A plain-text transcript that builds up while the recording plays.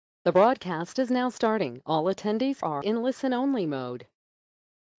The broadcast is now starting. All attendees are in listen-only mode.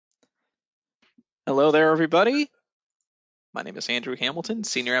 Hello there, everybody. My name is Andrew Hamilton,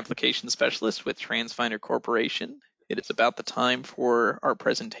 Senior Application Specialist with Transfinder Corporation. It is about the time for our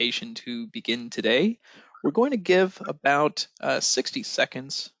presentation to begin today. We're going to give about 60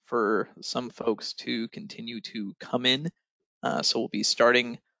 seconds for some folks to continue to come in. So we'll be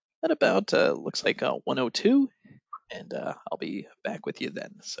starting at about, looks like 1:02, and I'll be back with you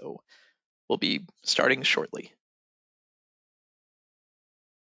then. So we'll be starting shortly.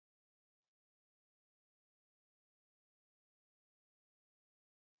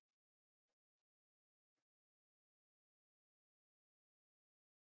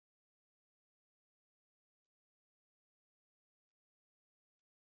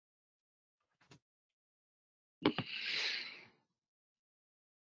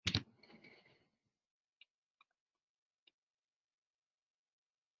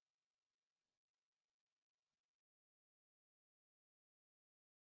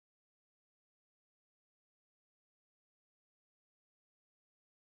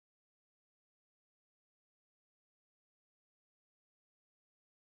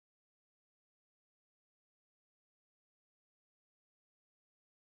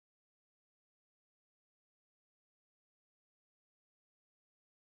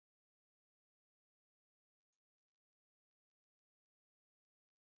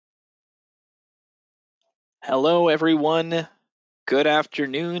 Hello, everyone. Good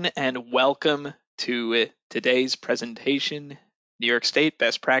afternoon and welcome to today's presentation, New York State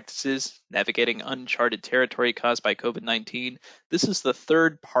Best Practices Navigating Uncharted Territory Caused by COVID-19. This is the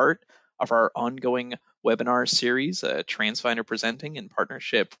third part of our ongoing webinar series, Transfinder presenting in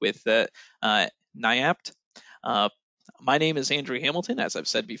partnership with NYAPT. My name is Andrew Hamilton. As I've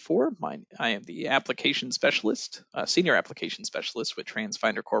said before, I am the application specialist, senior application specialist with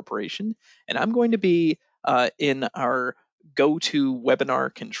Transfinder Corporation, and I'm going to be in our go-to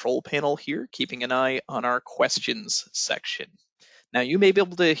webinar control panel here, keeping an eye on our questions section. Now, you may be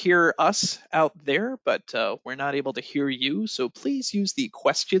able to hear us out there, but we're not able to hear you, so please use the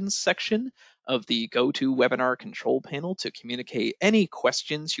questions section of the go-to webinar control panel to communicate any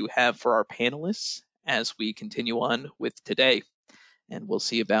questions you have for our panelists as we continue on with today. And we'll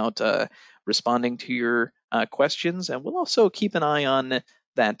see about responding to your questions, and we'll also keep an eye on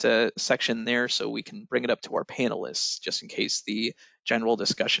that section there so we can bring it up to our panelists just in case the general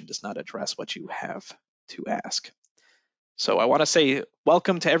discussion does not address what you have to ask. So I want to say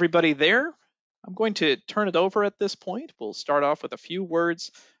welcome to everybody there. I'm going to turn it over at this point. We'll start off with a few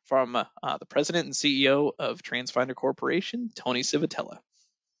words from the president and CEO of Transfinder Corporation, Tony Civitella.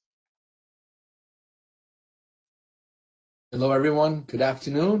 Hello, everyone. Good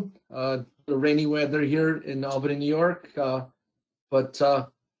afternoon. The rainy weather here in Albany, New York, but I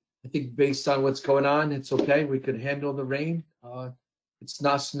think based on what's going on, it's okay. We could handle the rain. It's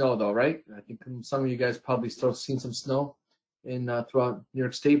not snow, though, right? I think some of you guys probably still seen some snow in throughout New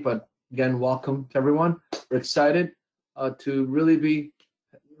York State. But again, welcome to everyone. We're excited to really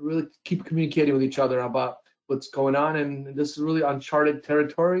keep communicating with each other about what's going on, and this is really uncharted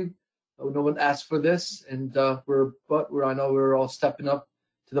territory. No one asked for this, and I know we're all stepping up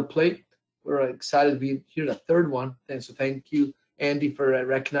to the plate. We're excited to be here, the third one. And so thank you, Andy, for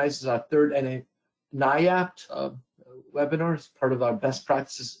recognizing our third NYAPT webinar as part of our best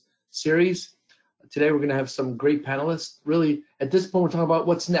practices series. Today we're going to have some great panelists. Really, at this point, we're talking about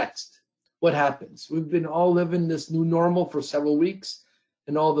what's next, what happens. We've been all living this new normal for several weeks,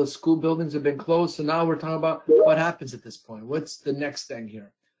 and all the school buildings have been closed. So now we're talking about what happens at this point. What's the next thing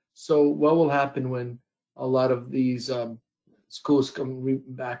here? So what will happen when a lot of these schools come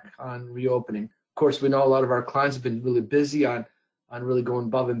back on reopening? Of course, we know a lot of our clients have been really busy on really going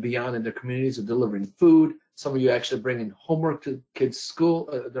above and beyond in their communities of delivering food. Some of you actually bringing homework to kids' school,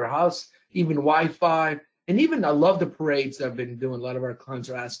 their house, even Wi-Fi. And even I love the parades that I've been doing. A lot of our clients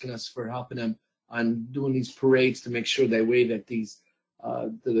are asking us for helping them on doing these parades to make sure they wave at these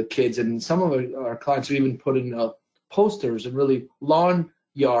the kids. And some of our clients are even putting posters and really lawn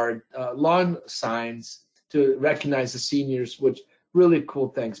signs to recognize the seniors, which really cool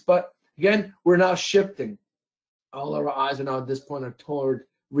things. But again, we're now shifting. All our eyes are now at this point are toward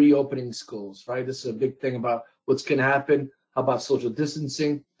reopening schools, right? This is a big thing about what's going to happen. How about social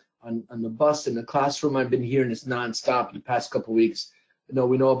distancing on the bus, in the classroom? I've been hearing this nonstop the past couple of weeks.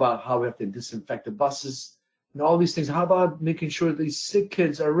 We know about how we have to disinfect the buses and all these things. How about making sure these sick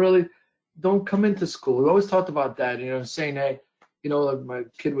kids are really don't come into school? We always talked about that, saying, hey, my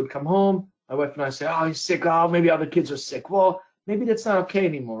kid would come home, my wife and I say, oh, he's sick. Oh, maybe other kids are sick. Well, maybe that's not okay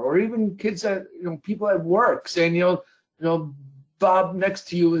anymore. Or even kids that, people at work saying, Bob next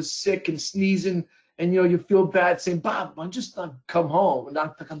to you is sick and sneezing, and you feel bad saying, Bob, I'm just not come home and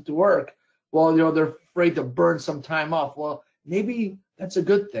not to come to work. Well, they're afraid to burn some time off. Well, maybe that's a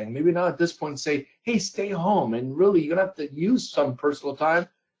good thing. Maybe not at this point say, hey, stay home, and really you're gonna have to use some personal time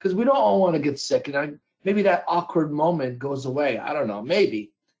because we don't all want to get sick, and maybe that awkward moment goes away. I don't know,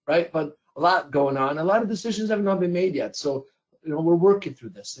 maybe, right? But a lot going on. A lot of decisions have not been made yet. So, we're working through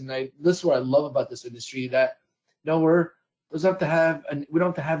this. And this is what I love about this industry, that, we don't have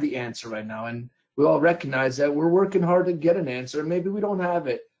to have the answer right now. And we all recognize that we're working hard to get an answer. And maybe we don't have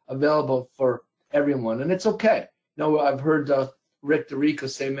it available for everyone. And it's okay. I've heard Rick DeRico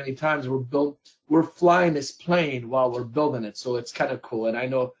say many times, we're flying this plane while we're building it. So it's kind of cool. And I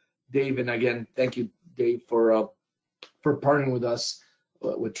know Dave, and again, thank you, Dave, for partnering with us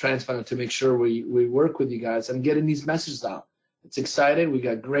with Transfinder to make sure we work with you guys and getting these messages out. It's exciting. We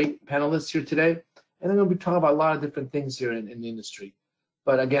got great panelists here today, and I'm going to be talking about a lot of different things here in the industry.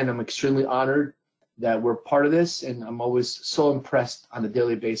 But again, I'm extremely honored that we're part of this, and I'm always so impressed on a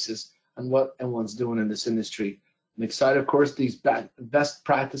daily basis on what everyone's doing in this industry. I'm excited, of course. These best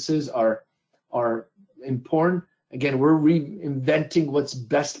practices are important. Again, we're reinventing what's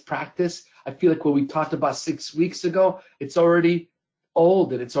best practice. I feel like what we talked about 6 weeks ago, it's already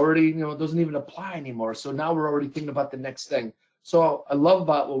old, and it's already, it doesn't even apply anymore. So now we're already thinking about the next thing. So I love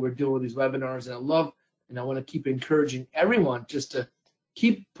about what we're doing with these webinars, and I want to keep encouraging everyone just to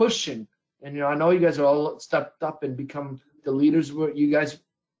keep pushing. And I know you guys are all stepped up and become the leaders where you guys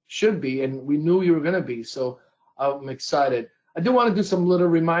should be, and we knew you were going to be. So I'm excited. I do want to do some little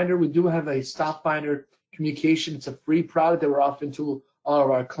reminder. We do have a Stop Finder communication. It's a free product that we're offering to all of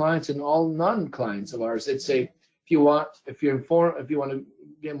our clients and all non-clients of ours. It's if you want to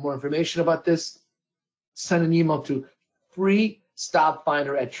get more information about this, send an email to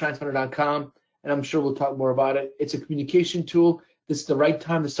free.stopfinder@transfinder.com, and I'm sure we'll talk more about it. It's a communication tool. This is the right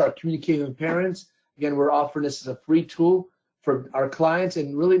time to start communicating with parents. Again, we're offering this as a free tool for our clients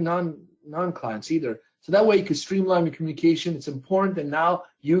and really non-clients either. So that way you can streamline your communication. It's important that now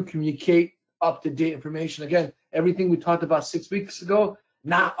you communicate up-to-date information. Again, everything we talked about 6 weeks ago,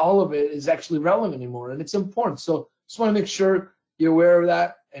 not all of it is actually relevant anymore, and it's important. So just want to make sure you're aware of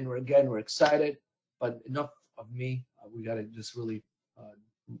that. And we're excited, but enough of me. We got to just really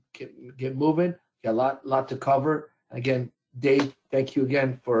get moving. Got a lot to cover. And again, Dave, thank you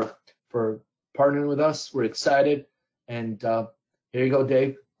again for partnering with us. We're excited. And here you go,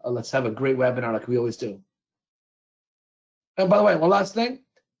 Dave. Let's have a great webinar like we always do. And by the way, one last thing,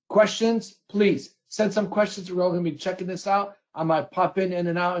 questions, please send some questions. We're all going to be checking this out. I might pop in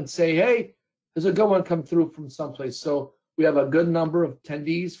and out and say, hey, there's a good one come through from someplace. So we have a good number of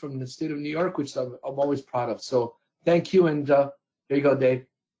attendees from the state of New York, which I'm always proud of. So thank you. And here you go, Dave.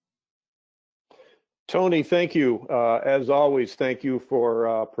 Tony, thank you. As always, thank you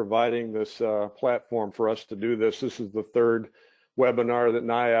for providing this platform for us to do this. This is the third webinar that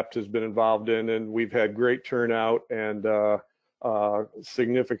NYAPT has been involved in, and we've had great turnout and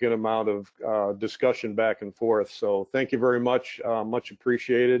significant amount of discussion back and forth. So thank you very much, much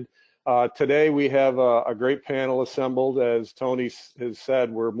appreciated. Today we have a great panel assembled. As Tony has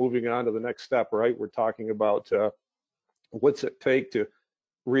said, we're moving on to the next step, right? We're talking about what's it take to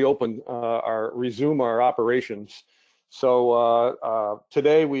resume our operations. So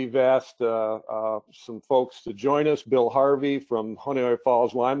today we've asked some folks to join us. Bill Harvey from Honeoye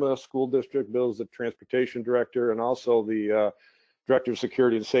Falls, Lima School District. Bill's the Transportation Director and also the Director of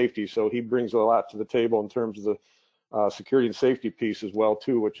Security and Safety. So he brings a lot to the table in terms of the security and safety piece as well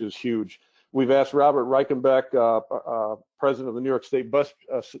too, which is huge. We've asked Robert Reichenbach, President of the New York State Bus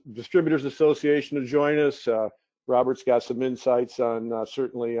Distributors Association, to join us. Robert's got some insights on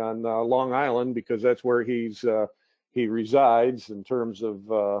certainly on Long Island, because that's where he resides in terms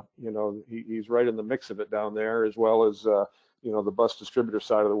of, he's right in the mix of it down there, as well as, the bus distributor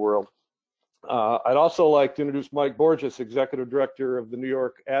side of the world. I'd also like to introduce Mike Borges, Executive Director of the New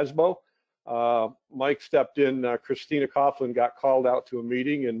York ASBO. Mike stepped in, Christina Coughlin got called out to a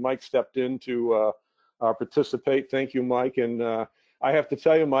meeting, and Mike stepped in to participate. Thank you, Mike. And I have to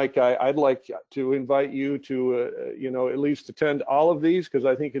tell you, Mike, I'd like to invite you to, at least attend all of these, because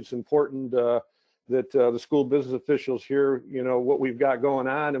I think it's important that the school business officials hear, what we've got going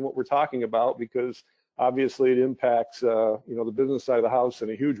on and what we're talking about, because obviously it impacts, the business side of the house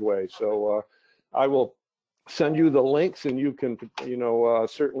in a huge way. So I will send you the links, and you can,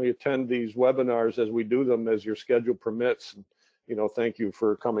 certainly attend these webinars as we do them, as your schedule permits. Thank you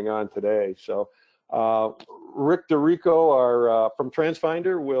for coming on today. So Rick DeRico, from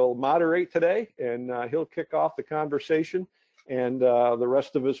Transfinder, will moderate today, and he'll kick off the conversation. and the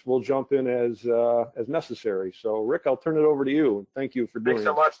rest of us will jump in as necessary. So Rick, I'll turn it over to you. Thank you for doing Thanks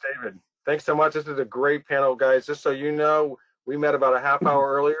so much, David. Thanks so much. This is a great panel, guys. Just so you know, we met about a half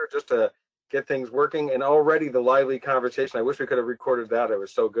hour earlier just to get things working, and already the lively conversation. I wish we could have recorded that. It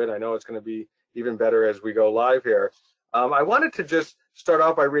was so good. I know it's going to be even better as we go live here. I wanted to just start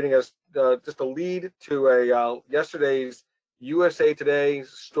off by reading just a lead to a yesterday's USA Today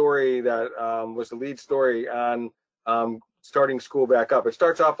story that was the lead story on starting school back up. It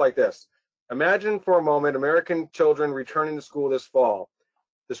starts off like this. Imagine for a moment American children returning to school this fall.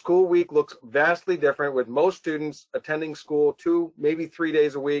 The school week looks vastly different, with most students attending school 2, maybe 3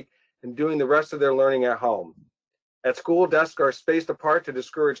 days a week and doing the rest of their learning at home. At school, desks are spaced apart to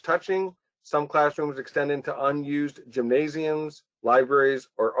discourage touching. Some classrooms extend into unused gymnasiums, libraries,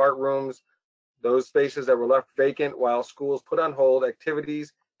 or art rooms, those spaces that were left vacant while schools put on hold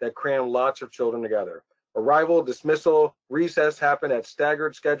activities that cram lots of children together. Arrival, dismissal, recess happen at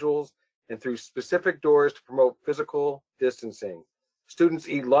staggered schedules and through specific doors to promote physical distancing. Students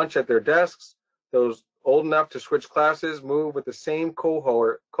eat lunch at their desks. Those old enough to switch classes move with the same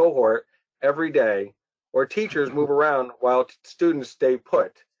cohort every day, or teachers move around while students stay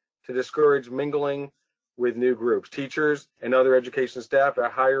put to discourage mingling with new groups. Teachers and other education staff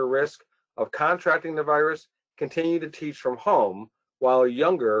at higher risk of contracting the virus continue to teach from home, while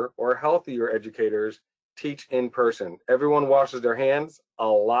younger or healthier educators teach in person. Everyone washes their hands a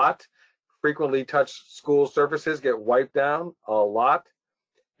lot. Frequently touched school surfaces get wiped down a lot.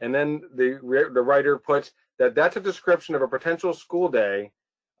 And then the writer puts that that's a description of a potential school day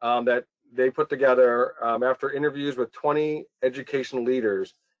that they put together after interviews with 20 education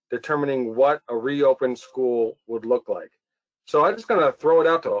leaders determining what a reopened school would look like. So I'm just going to throw it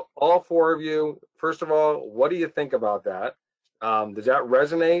out to all 4 of you. First of all, what do you think about that? Does that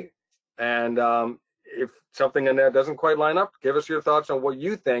resonate? And if something in there doesn't quite line up, give us your thoughts on what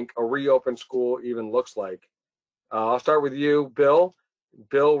you think a reopened school even looks like. I'll start with you, Bill,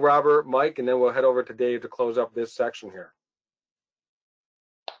 Robert, Mike, and then we'll head over to Dave to close up this section here.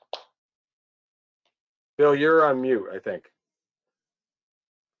 Bill, you're on mute, I think.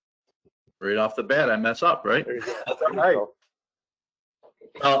 Right off the bat, I mess up, right? That's all right.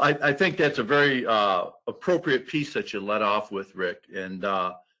 Well, I think that's a very appropriate piece that you let off with, Rick. And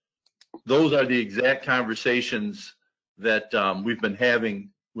those are the exact conversations that we've been having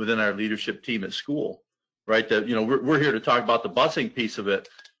within our leadership team at school, right? That, you know, we're here to talk about the busing piece of it,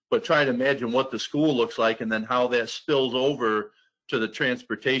 but try to imagine what the school looks like and then how that spills over to the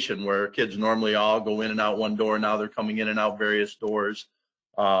transportation, where kids normally all go in and out one door. Now they're coming in and out various doors.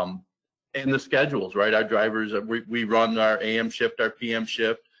 And the schedules, right? Our drivers, we run our AM shift, our PM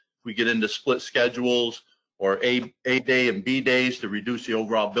shift. We get into split schedules or A day and B days to reduce the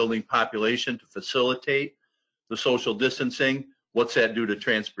overall building population to facilitate the social distancing. What's that do to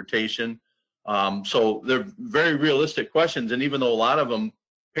transportation? So they're very realistic questions. And even though a lot of them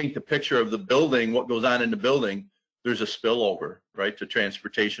paint the picture of the building, what goes on in the building, there's a spillover, right, to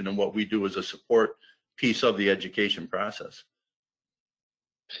transportation and what we do as a support piece of the education process.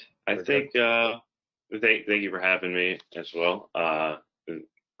 I think, thank you for having me as well. I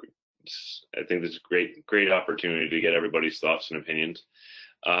think this is a great opportunity to get everybody's thoughts and opinions.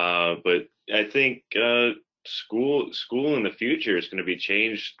 But I think school in the future is going to be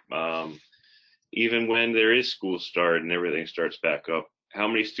changed. Even when there is school start and everything starts back up, how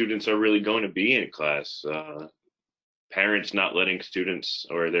many students are really going to be in class? Parents not letting students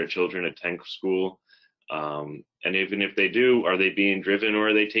or their children attend school. And even if they do, are they being driven or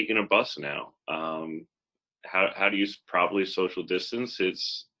are they taking a bus now? How do you properly social distance?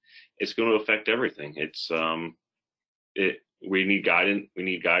 It's going to affect everything. We need guidance. We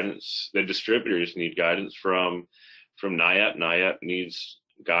need guidance. The distributors need guidance from NYAPT. NYAPT needs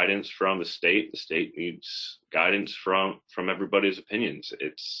guidance from the state. The state needs guidance from everybody's opinions.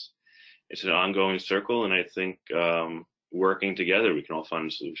 It's an ongoing circle, and I think working together, we can all find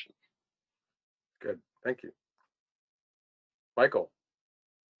a solution. Good, thank you. Michael.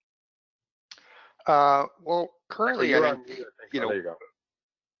 Well, currently, Michael, I mean, you know, there you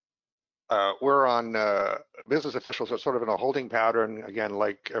go. We're on business officials, so sort of in a holding pattern. Again,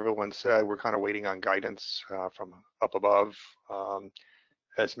 like everyone said, we're kind of waiting on guidance from up above.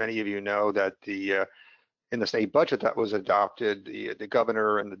 As many of you know, that in the state budget that was adopted, the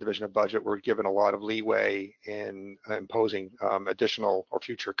governor and the Division of Budget were given a lot of leeway in imposing additional or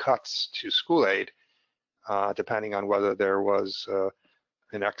future cuts to school aid, depending on whether there was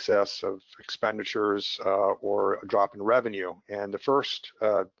an excess of expenditures or a drop in revenue. And the first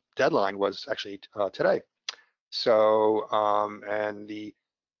deadline was actually today. So, and the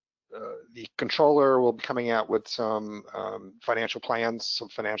the controller will be coming out with some financial plans, some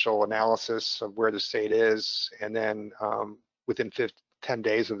financial analysis of where the state is, and then within 10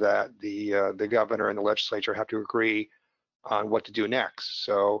 days of that, the governor and the legislature have to agree on what to do next.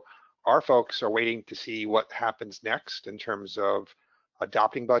 So our folks are waiting to see what happens next in terms of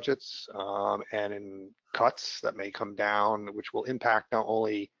adopting budgets and in cuts that may come down, which will impact not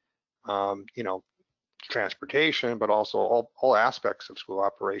only transportation, but also all aspects of school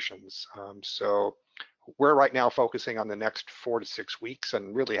operations. So we're right now focusing on the next 4 to 6 weeks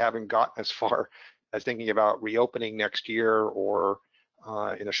and really haven't gotten as far as thinking about reopening next year or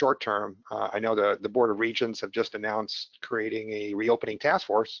in the short term. I know the Board of Regents have just announced creating a reopening task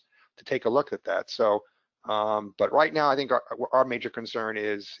force to take a look at that. So, but right now I think our major concern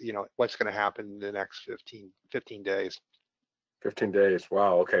is, what's going to happen in the next 15 days. 15 days,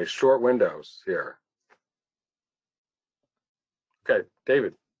 wow, okay, short windows here. Okay,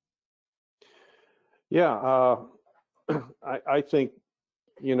 David. Yeah, I think,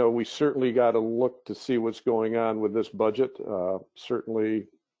 we certainly got to look to see what's going on with this budget. Certainly,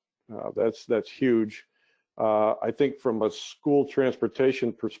 that's huge. I think from a school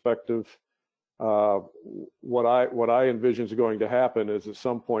transportation perspective, what I envision is going to happen is at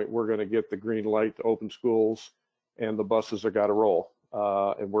some point we're going to get the green light to open schools, and the buses have got to roll,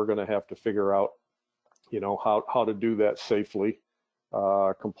 and we're going to have to figure out, how to do that safely.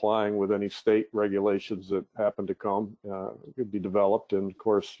 Complying with any state regulations that happen to come could be developed, and of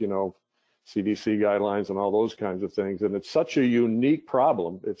course, CDC guidelines and all those kinds of things. And it's such a unique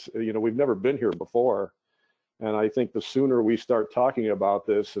problem. It's, we've never been here before, and I think the sooner we start talking about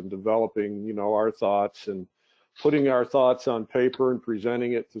this and developing, our thoughts and putting our thoughts on paper and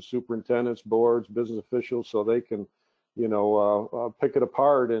presenting it to superintendents, boards, business officials, so they can pick it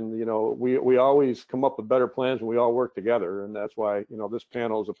apart. And, we always come up with better plans when we all work together. And that's why, this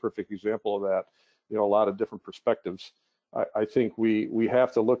panel is a perfect example of that, a lot of different perspectives. I think we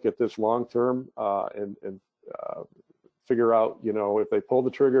have to look at this long term and figure out, if they pull the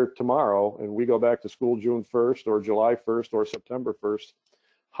trigger tomorrow and we go back to school June 1st or July 1st or September 1st,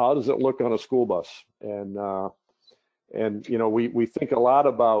 how does it look on a school bus? And we think a lot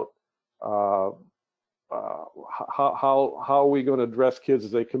about how are we going to address kids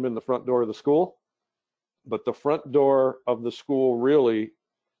as they come in the front door of the school? But the front door of the school really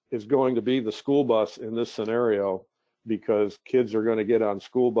is going to be the school bus in this scenario, because kids are going to get on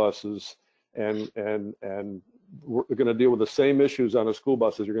school buses and we're going to deal with the same issues on a school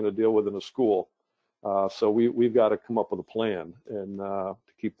bus as you're going to deal with in a school. So we've got to come up with a plan and to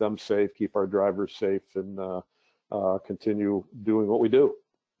keep them safe, keep our drivers safe, and continue doing what we do.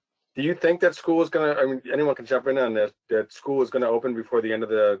 Do you think that school is going to, anyone can jump in on this, that school is going to open before the end of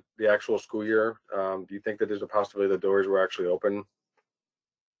the actual school year? Do you think that there's a possibility the doors will actually open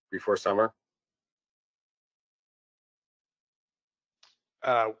before summer?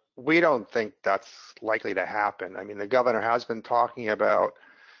 We don't think that's likely to happen. The governor has been talking about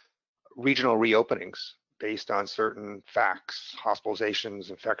regional reopenings based on certain facts, hospitalizations,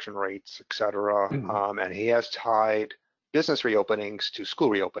 infection rates, et cetera. And he has tied business reopenings to school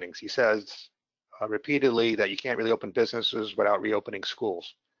reopenings. He says repeatedly that you can't really open businesses without reopening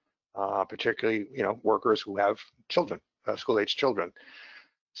schools, particularly, workers who have children, school-age children.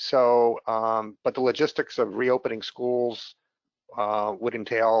 So, but the logistics of reopening schools would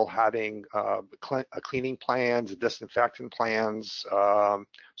entail having cleaning plans, disinfectant plans,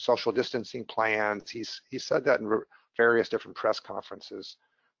 social distancing plans. He said that in various different press conferences.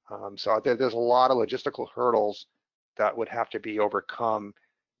 So there's a lot of logistical hurdles that would have to be overcome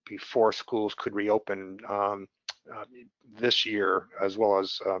before schools could reopen this year, as well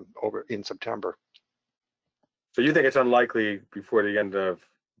as over in September. So you think it's unlikely before the end of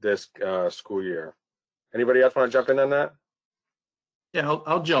this school year? Anybody else want to jump in on that? Yeah,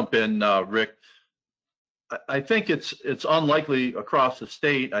 I'll jump in, Rick. I think it's unlikely across the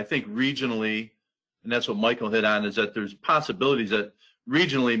state. I think regionally, and that's what Michael hit on, is that there's possibilities that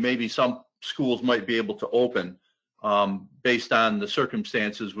regionally maybe some schools might be able to open based on the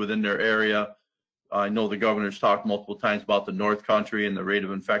circumstances within their area. I know the governor's talked multiple times about the North Country and the rate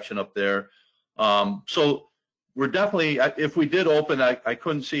of infection up there. So we're definitely, if we did open, I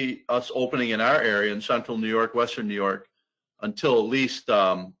couldn't see us opening in our area in Central New York, Western New York, until at least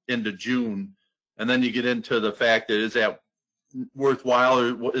into June. And then you get into the fact that is that worthwhile,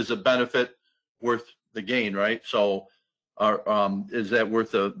 or is a benefit worth the gain, right? So is that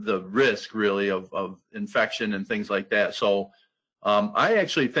worth the risk really of infection and things like that? So I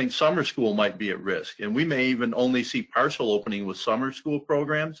actually think summer school might be at risk, and we may even only see partial opening with summer school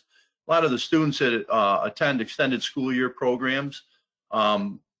programs. A lot of the students that attend extended school year programs,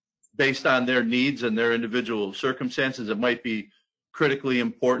 based on their needs and their individual circumstances, it might be critically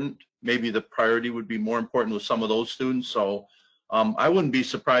important. Maybe the priority would be more important with some of those students. So I wouldn't be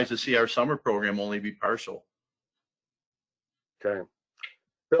surprised to see our summer program only be partial. Okay.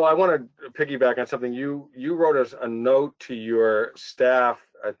 Bill, I want to piggyback on something. You wrote us a note to your staff.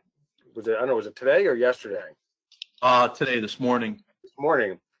 Was it, I don't know, was it today or yesterday? Today, this morning. This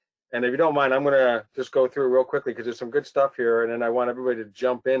morning. And if you don't mind, I'm going to just go through real quickly because there's some good stuff here, and then I want everybody to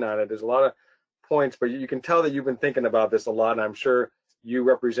jump in on it. There's a lot of points, but you can tell that you've been thinking about this a lot, and I'm sure you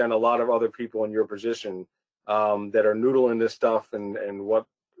represent a lot of other people in your position that are noodling this stuff and what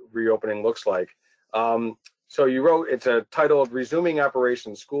reopening looks like. So you wrote, it's a titled Resuming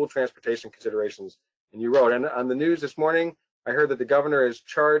Operations, School Transportation Considerations, and you wrote, and on the news this morning, I heard that the governor has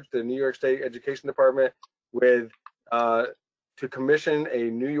charged the New York State Education Department with to commission a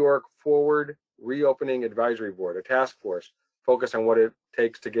New York Forward Reopening Advisory Board, a task force focused on what it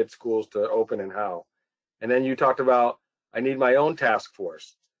takes to get schools to open and how. And then you talked about, I need my own task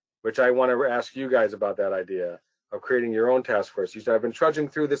force, which I want to ask you guys about that idea of creating your own task force. You said, I've been trudging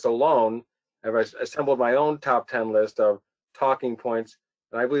through this alone. I've assembled my own top 10 list of talking points.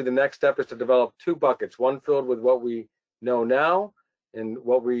 And I believe the next step is to develop 2 buckets, one filled with what we know now and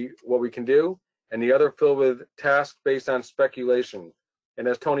what we can do, and the other filled with tasks based on speculation. And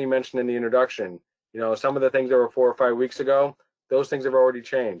as Tony mentioned in the introduction, you know, some of the things that were 4 or 5 weeks ago, those things have already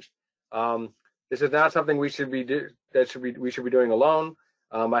changed. This is not something we should be doing alone.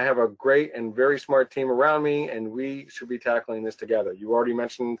 I have a great and very smart team around me, and we should be tackling this together. You already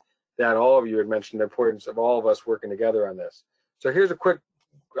mentioned that, all of you had mentioned the importance of all of us working together on this. So here's a quick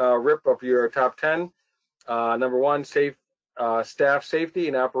rip of your top 10. Number 1, staff safety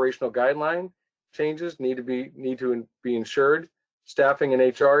and operational guideline changes need to be ensured. Staffing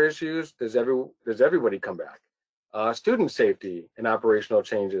and HR issues, does everybody come back? Student safety and operational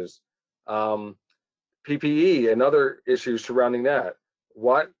changes. PPE and other issues surrounding that.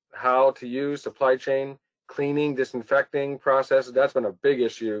 How to use supply chain, cleaning, disinfecting processes. That's been a big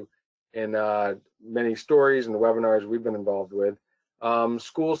issue in many stories and webinars we've been involved with.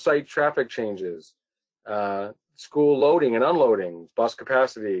 School site traffic changes, school loading and unloading, bus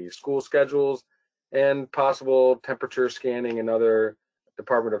capacity, school schedules, and possible temperature scanning and other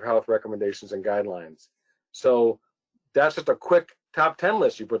Department of Health recommendations and guidelines. So that's just a quick top 10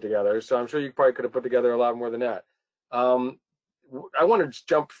 list you put together. So I'm sure you probably could have put together a lot more than that. I want to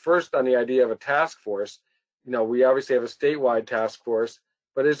jump first on the idea of a task force. You know, we obviously have a statewide task force,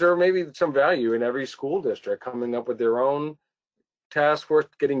 but is there maybe some value in every school district coming up with their own task force,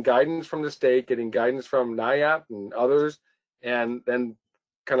 getting guidance from the state, getting guidance from NYAPT and others, and then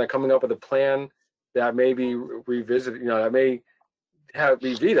kind of coming up with a plan that may be revisited, you know, that may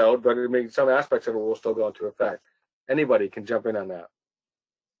be vetoed, but it may, some aspects of it will still go into effect. Anybody can jump in on that.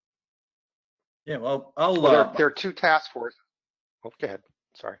 Yeah, well, there are 2 task forces. Oh, go ahead.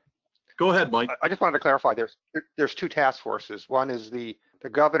 Sorry. Go ahead, Mike. I just wanted to clarify. There's 2 task forces. One is the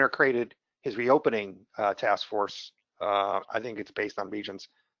governor created his reopening task force. I think it's based on regions,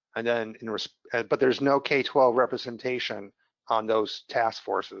 and then but there's no K-12 representation on those task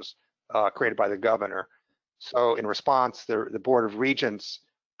forces created by the governor. So in response, the Board of Regents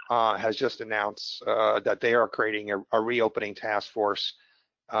has just announced that they are creating a reopening task force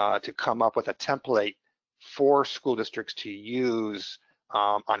to come up with a template for school districts to use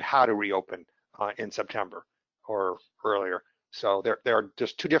on how to reopen in September or earlier. So there are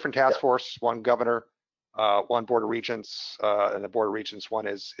just 2 different task forces, one governor, one Board of Regents, and the Board of Regents one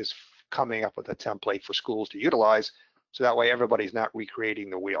is coming up with a template for schools to utilize, so that way everybody's not recreating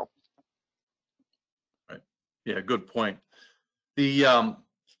the wheel. Yeah, good point.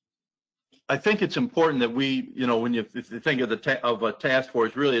 I think it's important that we, you know, when you think of a task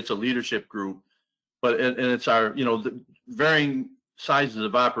force, really it's a leadership group, but and it's our, you know, the varying sizes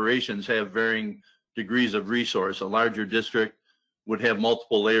of operations have varying degrees of resource. A larger district would have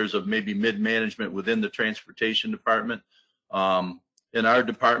multiple layers of maybe mid-management within the transportation department. In our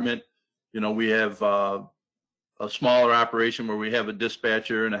department, you know, we have a smaller operation where we have a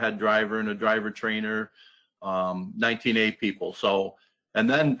dispatcher and a head driver and a driver trainer, 19 people. So, and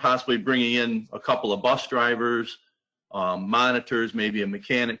then possibly bringing in a couple of bus drivers, monitors, maybe a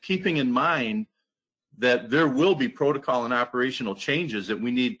mechanic, keeping in mind that there will be protocol and operational changes that we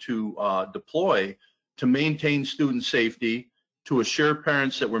need to deploy to maintain student safety, to assure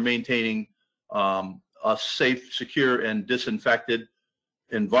parents that we're maintaining a safe, secure, and disinfected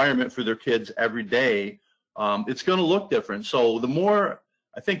environment for their kids every day. It's going to look different. So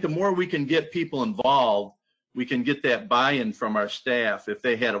I think the more we can get people involved, we can get that buy-in from our staff if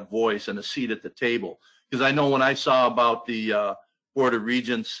they had a voice and a seat at the table. Because I know when I saw about the Board of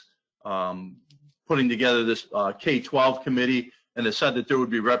Regents putting together this K-12 committee, and it said that there would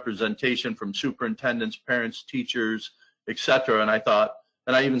be representation from superintendents, parents, teachers, et cetera. And I thought,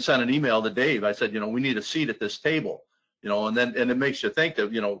 and I even sent an email to Dave. I said, we need a seat at this table, and it makes you think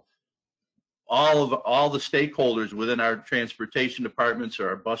that, all the stakeholders within our transportation departments or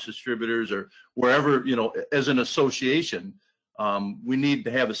our bus distributors or wherever, as an association, we need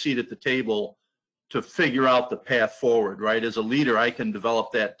to have a seat at the table to figure out the path forward, right? As a leader, I can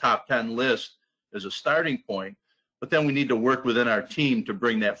develop that top 10 list as a starting point, but then we need to work within our team to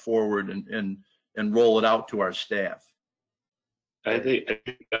bring that forward and roll it out to our staff. I think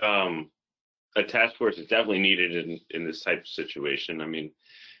a task force is definitely needed in this type of situation. I mean,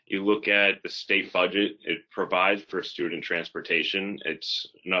 you look at the state budget, it provides for student transportation. It's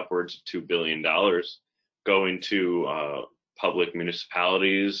upwards of $2 billion going to public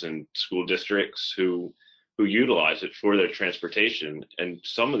municipalities and school districts who utilize it for their transportation. And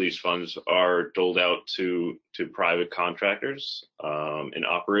some of these funds are doled out to private contractors and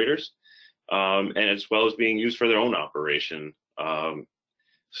operators, and as well as being used for their own operation.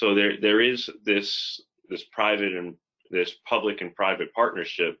 So there is this private and this public and private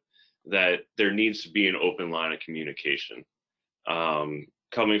partnership that there needs to be an open line of communication.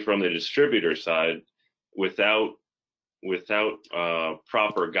 Coming from the distributor side, without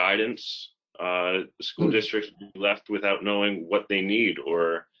proper guidance, school districts will be left without knowing what they need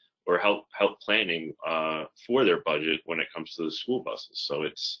or help planning for their budget when it comes to the school buses. So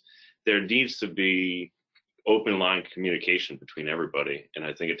there needs to be open line communication between everybody, and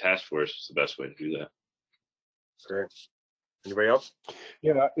I think a task force is the best way to do that. Great. Anybody else?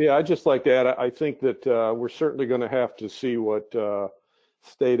 Yeah, I'd just like to add, I think that we're certainly going to have to see what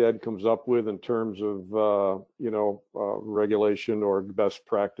state ed comes up with in terms of, regulation or best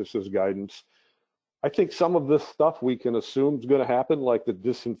practices guidance. I think some of this stuff we can assume is going to happen, like the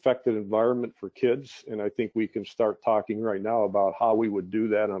disinfected environment for kids. And I think we can start talking right now about how we would do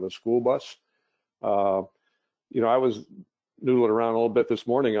that on a school bus. I was noodling around a little bit this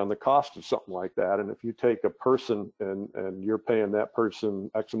morning on the cost of something like that. And if you take a person and you're paying that person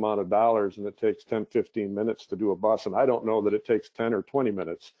X amount of dollars and it takes 10, 15 minutes to do a bus, and I don't know that it takes 10 or 20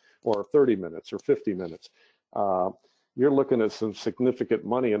 minutes or 30 minutes or 50 minutes, you're looking at some significant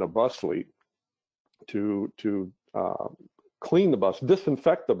money in a bus fleet to clean the bus,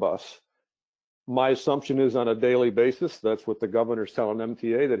 disinfect the bus. My assumption is on a daily basis. That's what the governor's telling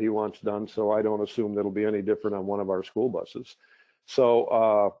MTA that he wants done. So I don't assume that'll be any different on one of our school buses.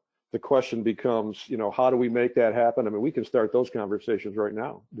 So the question becomes, how do we make that happen? I mean, we can start those conversations right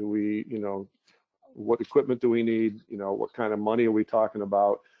now. Do we, what equipment do we need? What kind of money are we talking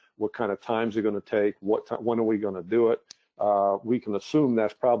about? What kind of times are going to take? When are we going to do it? We can assume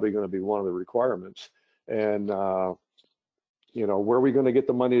that's probably going to be one of the requirements. And where are we going to get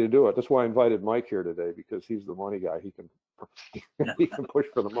the money to do it? That's why I invited Mike here today, because he's the money guy. He can push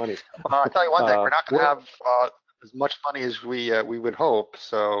for the money. I'll tell you one thing: we're not going to have as much money as we would hope.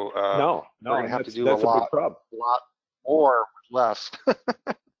 So no, we're going to have to do a lot more with less.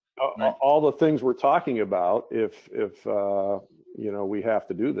 All the things we're talking about, if we have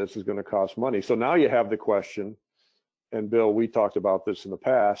to do this, is going to cost money. So now you have the question, and Bill, we talked about this in the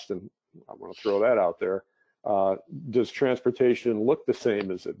past, and I want to throw that out there. Does transportation look the same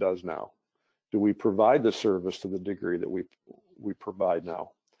as it does now? Do we provide the service to the degree that we provide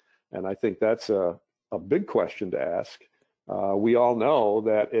now? And I think that's a big question to ask. We all know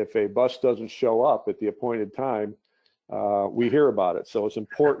that if a bus doesn't show up at the appointed time, we hear about it. So it's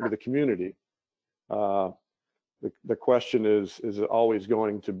important to the community. The question is it always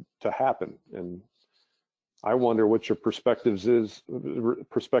going to happen? And I wonder what your perspectives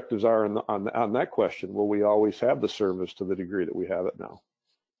are on that question. Will we always have the service to the degree that we have it now?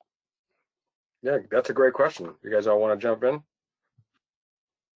 Yeah, that's a great question. You guys all want to jump in?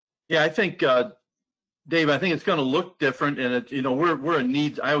 Yeah, I think, Dave, I think it's going to look different, and we're a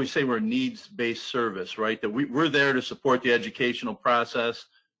needs. I always say we're a needs-based service, right? That we're there to support the educational process,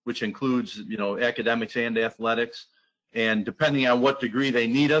 which includes academics and athletics, and depending on what degree they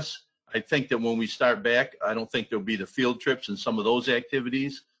need us. I think that when we start back, I don't think there'll be the field trips and some of those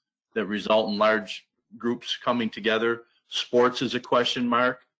activities that result in large groups coming together. Sports is a question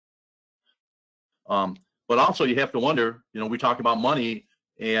mark. But also you have to wonder, we talk about money,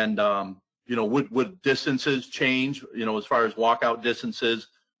 and, would distances change, as far as walkout distances,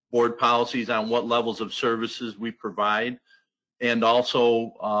 board policies on what levels of services we provide, and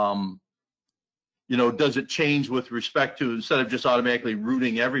also, does it change with respect to, instead of just automatically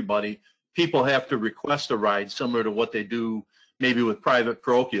routing everybody, people have to request a ride similar to what they do maybe with private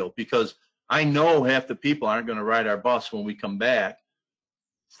parochial, because I know half the people aren't going to ride our bus when we come back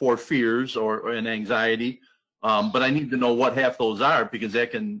for fears or an anxiety. But I need to know what half those are, because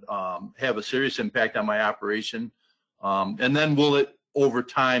that can have a serious impact on my operation. And then will it over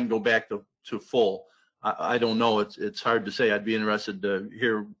time go back to full? I don't know. It's hard to say. I'd be interested to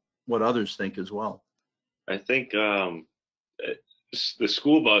hear what others think as well. I think the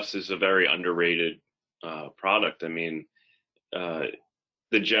school bus is a very underrated product. I mean,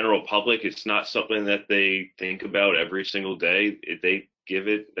 the general public, it's not something that they think about every single day. They give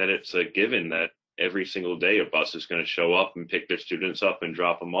it that it's a given that every single day a bus is going to show up and pick their students up and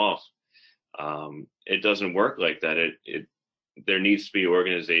drop them off. It doesn't work like that. There needs to be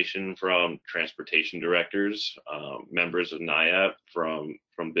organization from transportation directors, members of NYAPT,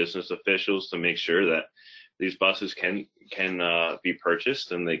 from business officials to make sure that these buses can be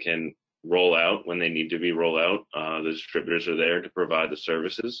purchased and they can roll out when they need to be rolled out. The distributors are there to provide the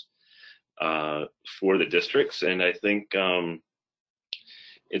services for the districts, and I think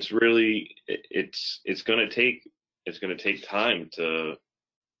it's going to take time to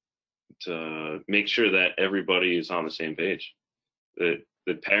make sure that everybody is on the same page. The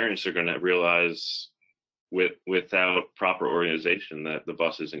parents are going to realize without proper organization that the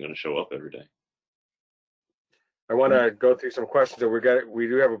bus isn't going to show up every day. I want to go through some questions. We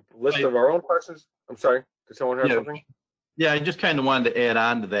do have a list of our own questions. I'm sorry. Did someone have something? Yeah, I just kind of wanted to add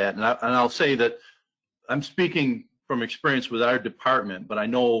on to that, and I'll say that I'm speaking from experience with our department, but I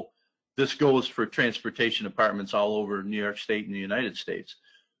know this goes for transportation departments all over New York State and the United States.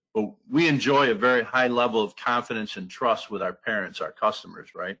 But we enjoy a very high level of confidence and trust with our parents, our customers,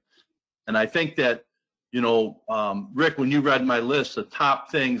 right? And I think that, Rick, when you read my list, the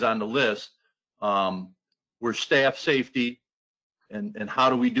top things on the list were staff safety and how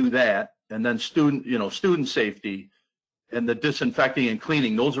do we do that, and then student safety and the disinfecting and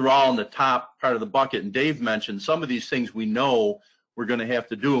cleaning. Those are all in the top part of the bucket. And Dave mentioned some of these things we know we're going to have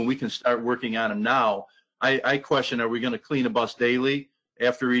to do, and we can start working on them now. I question, are we going to clean a bus daily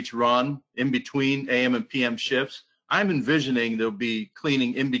after each run, in between AM and PM shifts? I'm envisioning there'll be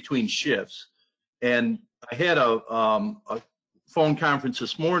cleaning in between shifts. And I had a phone conference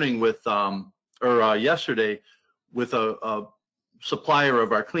this morning with, yesterday, with a supplier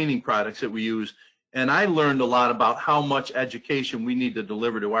of our cleaning products that we use. And I learned a lot about how much education we need to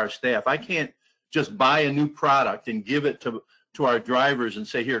deliver to our staff. I can't just buy a new product and give it to our drivers and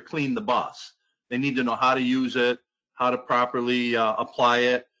say, here, clean the bus. They need to know how to use it, how to properly apply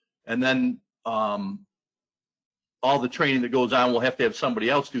it, and then all the training that goes on, we'll have to have somebody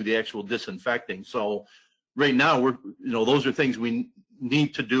else do the actual disinfecting. So right now, those are things we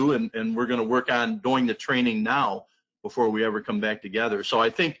need to do, and we're going to work on doing the training now before we ever come back together. So I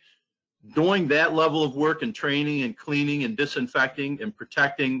think doing that level of work and training and cleaning and disinfecting and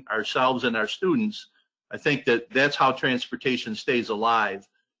protecting ourselves and our students, I think that's how transportation stays alive,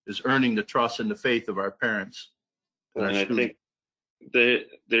 is earning the trust and the faith of our parents. And I think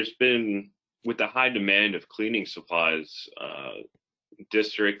there's been, with the high demand of cleaning supplies,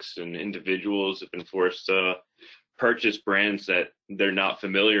 districts and individuals have been forced to purchase brands that they're not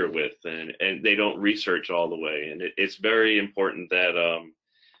familiar with, and they don't research all the way. And it's very important that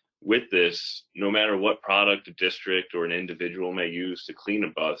with this, no matter what product a district or an individual may use to clean a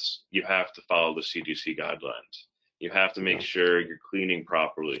bus, you have to follow the CDC guidelines. You have to make sure you're cleaning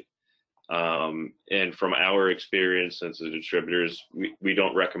properly. And from our experience as the distributors, we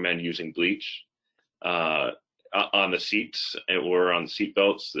don't recommend using bleach on the seats or on seat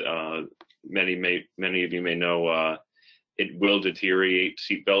belts. Many of you may know it will deteriorate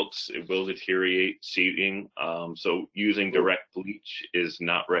seat belts. It will deteriorate seating. So using direct bleach is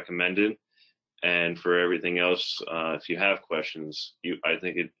not recommended. And for everything else, if you have questions, I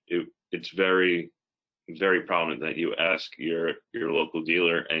think it's very, very prominent that you ask your local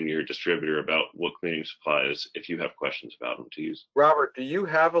dealer and your distributor about what cleaning supplies, if you have questions about them, to use. Robert, do you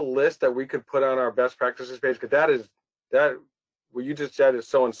have a list that we could put on our best practices page? Because that what you just said is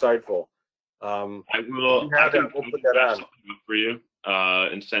so insightful. I will. We'll put that on for you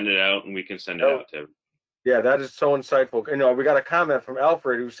and send it out, and we can send it out to everyone. Yeah, that is so insightful. We got a comment from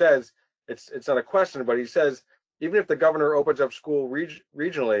Alfred who says it's not a question, but he says even if the governor opens up school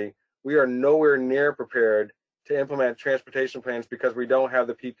regionally, we are nowhere near prepared to implement transportation plans because we don't have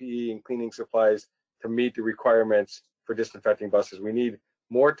the PPE and cleaning supplies to meet the requirements for disinfecting buses. We need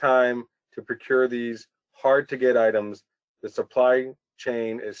more time to procure these hard to get items. The supply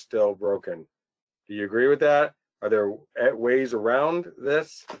chain is still broken. Do you agree with that? Are there ways around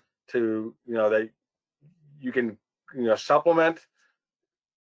this to, that you can, supplement?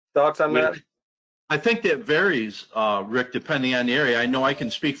 Thoughts on that? I think that varies, Rick, depending on the area. I know I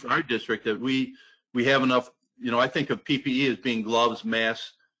can speak for our district that we have enough, I think of PPE as being gloves,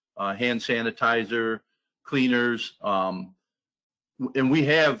 masks, hand sanitizer, cleaners, and we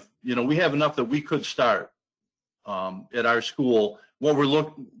have enough that we could start at our school. What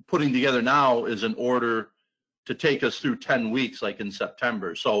we're putting together now is an order to take us through 10 weeks, like in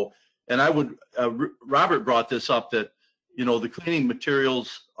September. So, and I would, Robert brought this up that, the cleaning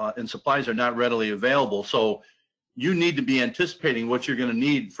materials and supplies are not readily available. So you need to be anticipating what you're going to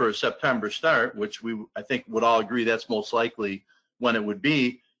need for a September start, which I think would all agree that's most likely when it would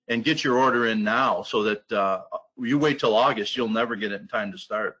be, and get your order in now so that you wait till August, you'll never get it in time to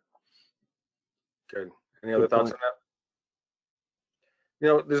start. Good. Any other thoughts on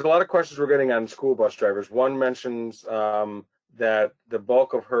that? There's a lot of questions we're getting on school bus drivers. One mentions that the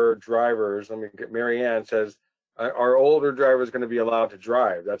bulk of her drivers, Mary Ann says, are older drivers going to be allowed to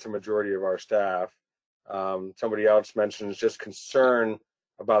drive? That's a majority of our staff. Somebody else mentions just concern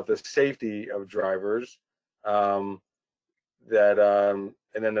about the safety of drivers. And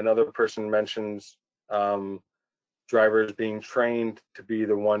then another person mentions drivers being trained to be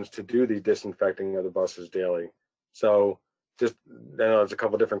the ones to do the disinfecting of the buses daily. So just, I know there's a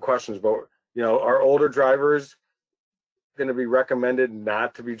couple different questions, but are older drivers going to be recommended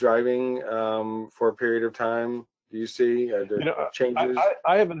not to be driving for a period of time? Do you see changes?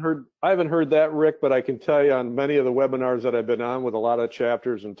 I haven't heard that, Rick, but I can tell you on many of the webinars that I've been on with a lot of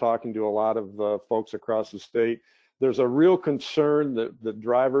chapters and talking to a lot of folks across the state, there's a real concern that the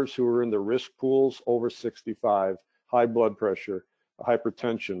drivers who are in the risk pools over 65, high blood pressure,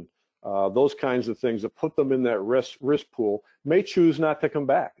 hypertension, those kinds of things that put them in that risk pool may choose not to come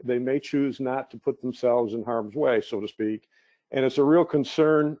back. They may choose not to put themselves in harm's way, so to speak. And it's a real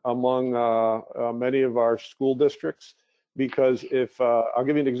concern among many of our school districts, because if, I'll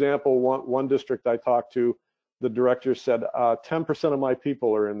give you an example, one district I talked to, the director said 10% of my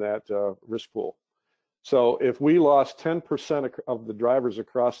people are in that risk pool. So if we lost 10% of the drivers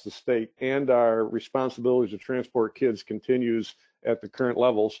across the state and our responsibility to transport kids continues at the current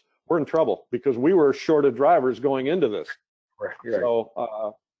levels, we're in trouble because we were short of drivers going into this. Right.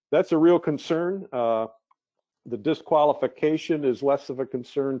 So that's a real concern. The disqualification is less of a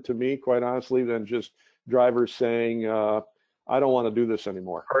concern to me, quite honestly, than just drivers saying, I don't want to do this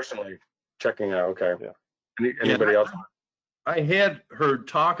anymore. Personally checking out, okay. Yeah. Anybody else? I had heard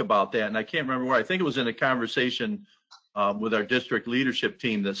talk about that, and I can't remember where. I think it was in a conversation with our district leadership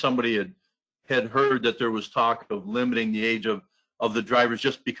team that somebody had heard that there was talk of limiting the age of the drivers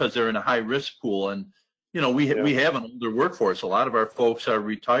just because they're in a high risk pool. And we have an older workforce. A lot of our folks are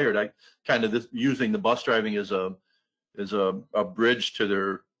retired. I kind of using the bus driving as a bridge to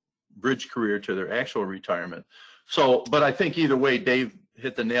their career to their actual retirement. So, but I think either way, Dave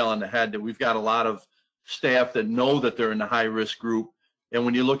hit the nail on the head that we've got a lot of staff that know that they're in the high risk group. And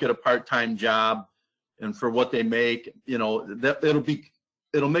when you look at a part-time job and for what they make, that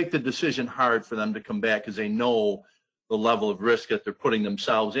it'll make the decision hard for them to come back because they know the level of risk that they're putting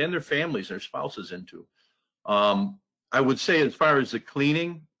themselves and their families, their spouses into. I would say as far as the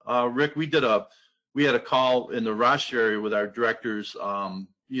cleaning, Rick, we had a call in the Rochester area with our directors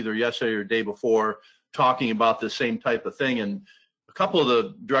either yesterday or the day before talking about the same type of thing. And a couple of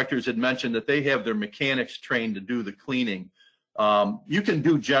the directors had mentioned that they have their mechanics trained to do the cleaning. You can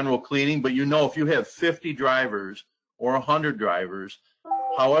do general cleaning, but if you have 50 drivers or 100 drivers,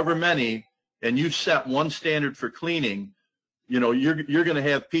 however many, and you set one standard for cleaning, you're going to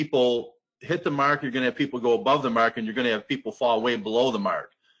have people hit the mark, you're going to have people go above the mark, and you're going to have people fall way below the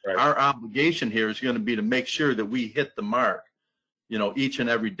mark. Right. Our obligation here is going to be to make sure that we hit the mark, each and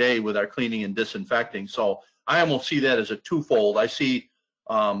every day with our cleaning and disinfecting. So I almost see that as a twofold. I see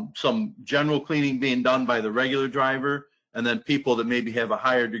some general cleaning being done by the regular driver, and then people that maybe have a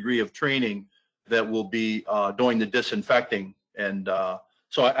higher degree of training that will be doing the disinfecting. And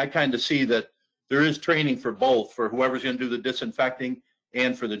so I kind of see that there is training for both, for whoever's going to do the disinfecting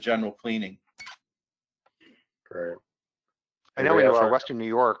and for the general cleaning. Great. I know in Western New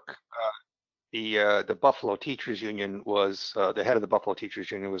York, the Buffalo Teachers Union was, the head of the Buffalo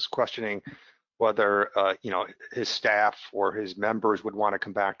Teachers Union was questioning whether, his staff or his members would want to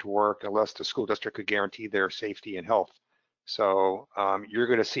come back to work unless the school district could guarantee their safety and health. So you're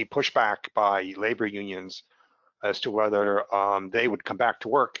going to see pushback by labor unions as to whether they would come back to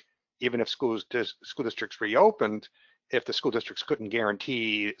work, even if school districts reopened, if the school districts couldn't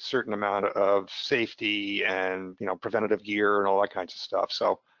guarantee a certain amount of safety and preventative gear and all that kinds of stuff.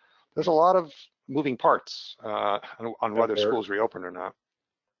 So there's a lot of moving parts on whether schools reopen or not.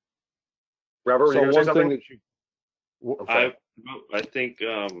 Robert, were you going to say something? I think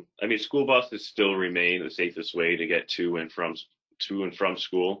school buses still remain the safest way to get to and from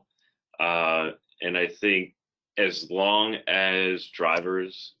school, and I think as long as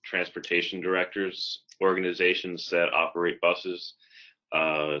drivers, transportation directors, organizations that operate buses,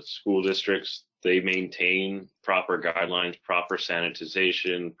 school districts, they maintain proper guidelines, proper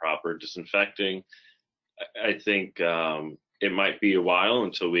sanitization, proper disinfecting, I think it might be a while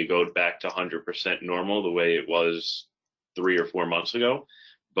until we go back to 100% normal the way it was 3 or 4 months ago.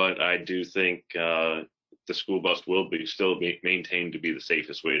 But I do think the school bus will still be maintained to be the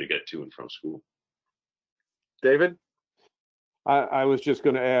safest way to get to and from school. David? I was just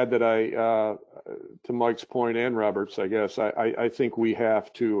going to add that to Mike's point and Robert's, I guess, I think we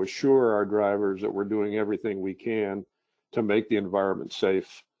have to assure our drivers that we're doing everything we can to make the environment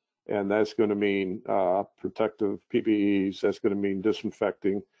safe. And that's going to mean protective PPEs. That's going to mean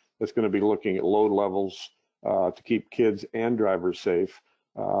disinfecting. That's going to be looking at load levels to keep kids and drivers safe.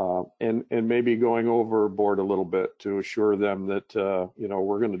 And maybe going overboard a little bit to assure them that,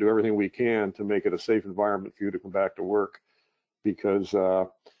 we're going to do everything we can to make it a safe environment for you to come back to work. Because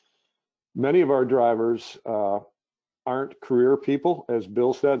many of our drivers aren't career people, as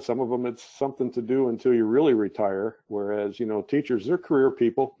Bill said. Some of them, it's something to do until you really retire. Whereas, teachers, they're career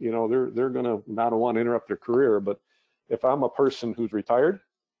people. They're going to not want to interrupt their career. But if I'm a person who's retired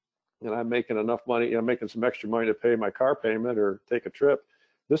and I'm making enough money, I'm making some extra money to pay my car payment or take a trip,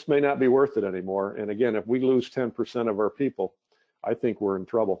 this may not be worth it anymore. And again, if we lose 10% of our people, I think we're in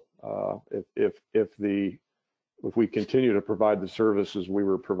trouble. If we continue to provide the services we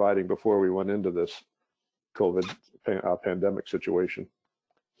were providing before we went into this COVID pandemic situation.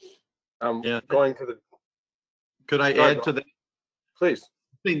 Going to the. Could I add to that? Please.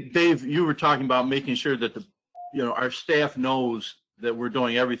 I think, Dave, you were talking about making sure that our staff knows that we're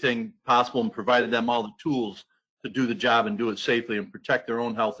doing everything possible and provided them all the tools to do the job and do it safely and protect their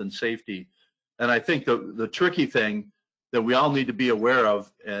own health and safety. And I think the tricky thing that we all need to be aware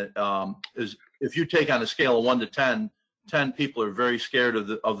of is if you take on a scale of 1 to 10, 10 people are very scared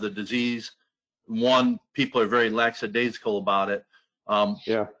of the disease. 1, people are very lackadaisical about it.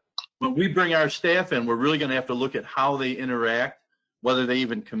 When we bring our staff in, we're really going to have to look at how they interact, whether they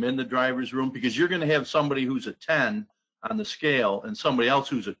even come in the driver's room, because you're going to have somebody who's a 10 on the scale and somebody else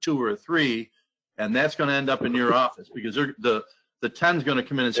who's a 2 or a 3, and that's going to end up in your office because the 10's going to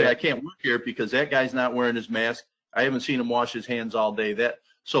come in and say, I can't work here because that guy's not wearing his mask. I haven't seen him wash his hands all day.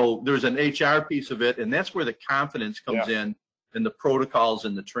 So there's an HR piece of it, and that's where the confidence comes in the protocols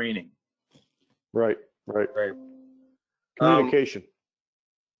and the training. Right. Communication.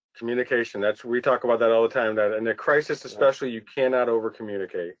 Communication. We talk about that all the time. That in a crisis, especially, you cannot over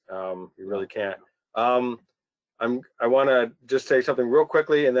communicate. You really can't. I want to just say something real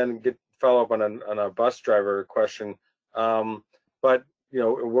quickly, and then follow up on a bus driver question. But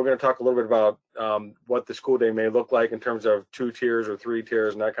we're going to talk a little bit about what the school day may look like in terms of 2 tiers or 3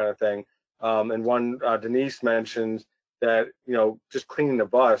 tiers and that kind of thing. And one, Denise mentioned that, just cleaning the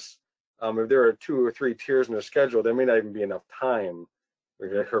bus, if there are 2 or 3 tiers in the schedule, there may not even be enough time.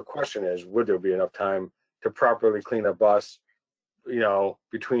 Her question is, would there be enough time to properly clean a bus,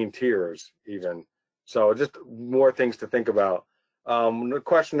 between tiers even? So just more things to think about. The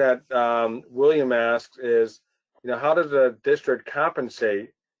question that William asks is, how does the district compensate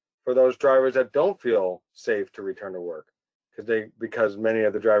for those drivers that don't feel safe to return to work? Because many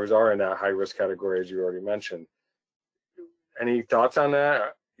of the drivers are in that high risk category, as you already mentioned. Any thoughts on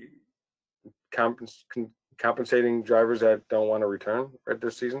that? Compensating drivers that don't want to return at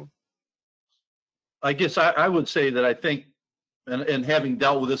this season? I guess I would say that I think, and having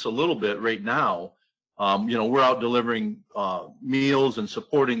dealt with this a little bit right now, we're out delivering meals and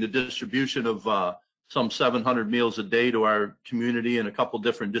supporting the distribution of some 700 meals a day to our community in a couple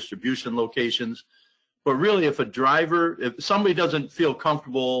different distribution locations. But really, if somebody doesn't feel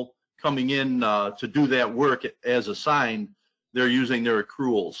comfortable coming in to do that work as assigned, they're using their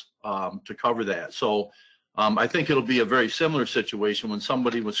accruals to cover that. So I think it'll be a very similar situation when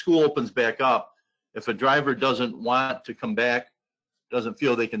school opens back up. If a driver doesn't want to come back, doesn't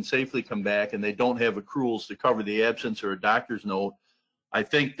feel they can safely come back, and they don't have accruals to cover the absence or a doctor's note, I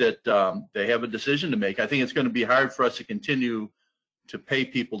think that they have a decision to make. I think it's going to be hard for us to continue to pay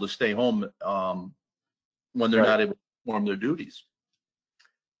people to stay home when they're not able to perform their duties.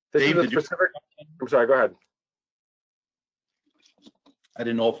 Dave, I'm sorry, go ahead. I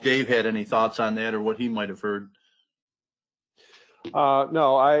didn't know if Dave had any thoughts on that or what he might have heard.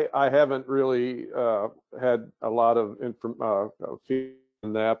 No, I haven't really had a lot of feedback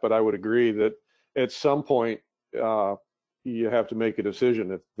on that, but I would agree that at some point you have to make a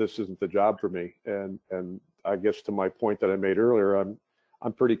decision if this isn't the job for me. And I guess to my point that I made earlier,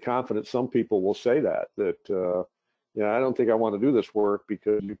 I'm pretty confident some people will say that I don't think I want to do this work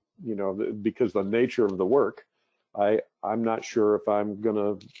because because the nature of the work. I'm not sure if I'm going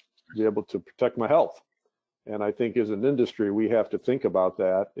to be able to protect my health. And I think as an industry, we have to think about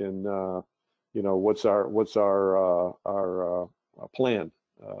that. And what's our plan?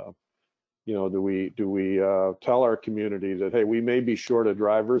 Do we tell our community that, hey, we may be short of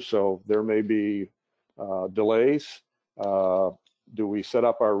drivers, so there may be delays? Do we set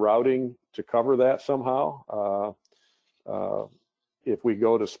up our routing to cover that somehow? If we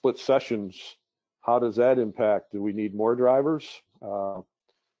go to split sessions, how does that impact? Do we need more drivers? I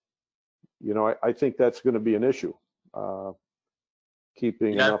think that's going to be an issue,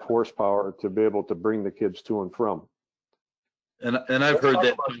 keeping enough horsepower to be able to bring the kids to and from. And I've heard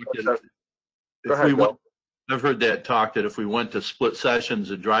that. I've heard that talk that if we went to split sessions,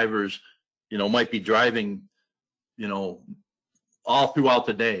 the drivers, might be driving, all throughout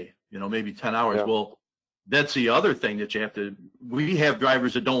the day, maybe 10 hours. Yeah. Well, that's the other thing that you have to. We have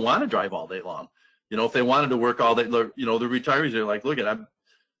drivers that don't want to drive all day long. If they wanted to work all day, the retirees are like, look,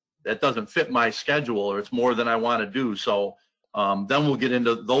 that doesn't fit my schedule, or it's more than I want to do. So then we'll get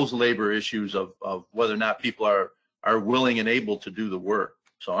into those labor issues of whether or not people are willing and able to do the work.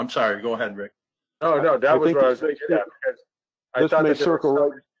 So I'm sorry, go ahead, Rick. No, that was what I was going to get at, because I thought that there was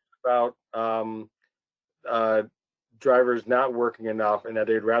something about drivers not working enough, and that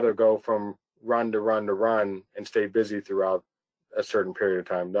they'd rather go from run to run to run and stay busy throughout a certain period of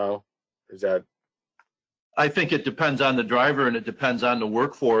time. No, is that? I think it depends on the driver, and it depends on the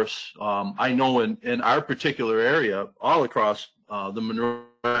workforce. I know in our particular area, all across the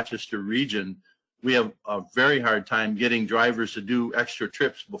Monroe-Rochester region, we have a very hard time getting drivers to do extra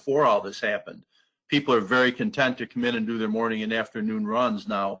trips before all this happened. People are very content to come in and do their morning and afternoon runs.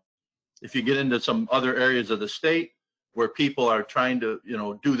 Now, if you get into some other areas of the state where people are trying to,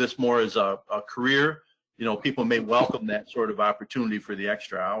 do this more as a career, people may welcome that sort of opportunity for the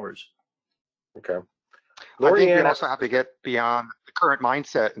extra hours. Okay. I think we also have to get beyond the current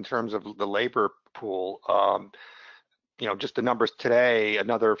mindset in terms of the labor pool. Just the numbers today,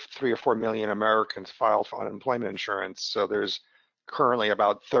 another 3 or 4 million Americans filed for unemployment insurance. So there's currently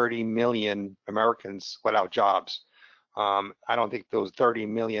about 30 million Americans without jobs. I don't think those 30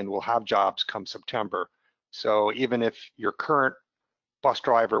 million will have jobs come September. So even if your current bus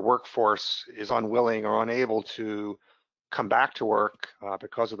driver workforce is unwilling or unable to come back to work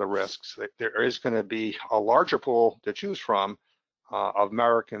because of the risks, there is going to be a larger pool to choose from of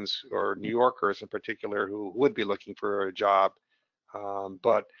Americans or New Yorkers in particular who would be looking for a job.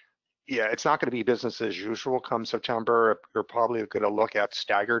 But yeah, it's not going to be business as usual come September. You're probably going to look at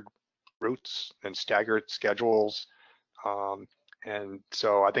staggered routes and staggered schedules. And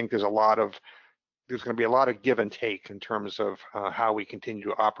so I think there's going to be a lot of give and take in terms of how we continue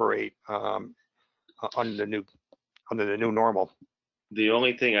to operate under the new normal. The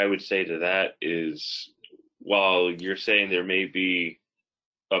only thing I would say to that is, while you're saying there may be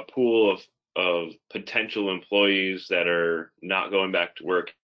a pool of potential employees that are not going back to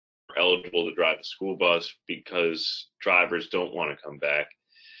work, are eligible to drive a school bus because drivers don't want to come back,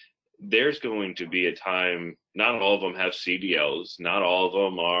 there's going to be a time, not all of them have CDLs, not all of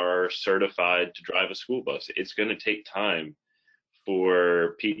them are certified to drive a school bus. It's going to take time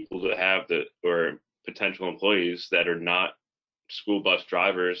for people to have or potential employees that are not school bus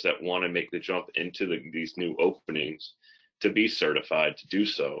drivers that want to make the jump into these new openings to be certified to do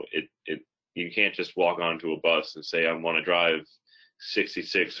so. You can't just walk onto a bus and say, I want to drive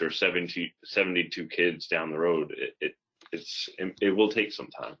 66 or 72 kids down the road. It will take some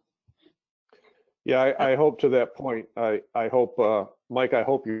time. Yeah, I hope to that point. I hope, Mike, I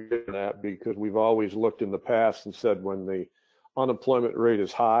hope you're doing that, because we've always looked in the past and said when the unemployment rate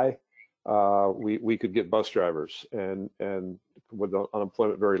is high, we could get bus drivers, and with the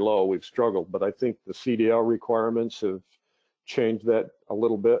unemployment very low, we've struggled. But I think the CDL requirements have changed that a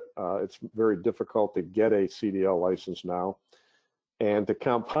little bit. It's very difficult to get a CDL license now. And to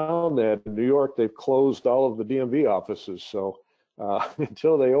compound that, in New York, they've closed all of the DMV offices. So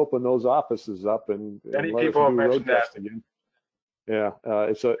until they open those offices up and many let people us have do road mentioned that.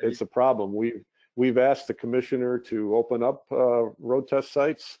 testing, it's a problem. We've asked the commissioner to open up road test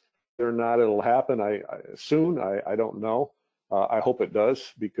sites. Whether or not it'll happen soon, I don't know. I hope it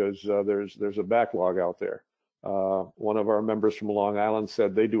does, because there's a backlog out there. One of our members from Long Island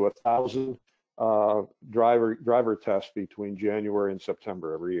said they do 1,000 driver tests between January and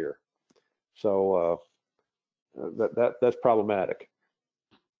September every year. So that's problematic.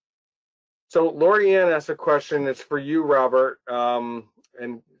 So Lori Ann asked a question. It's for you, Robert,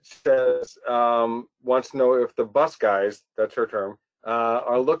 and says wants to know if the bus guys, that's her term,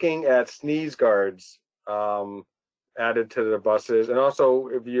 are looking at sneeze guards added to the buses, and also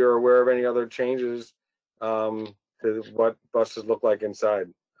if you're aware of any other changes to what buses look like inside.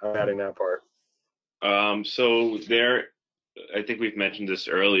 I'm adding that part. So there, I think we've mentioned this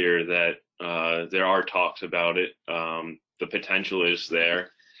earlier that there are talks about it. The potential is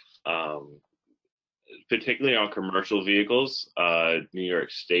there, particularly on commercial vehicles. New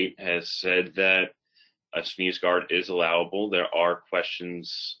York State has said that a sneeze guard is allowable. There are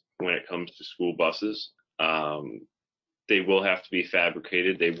questions when it comes to school buses. They will have to be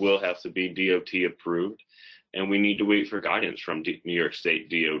fabricated. They will have to be DOT approved, and we need to wait for guidance from New York State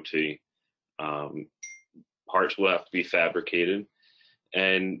DOT. Parts will have to be fabricated,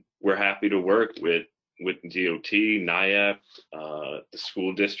 and we're happy to work with DOT, NYAPT, the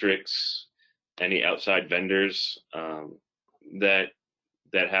school districts, any outside vendors that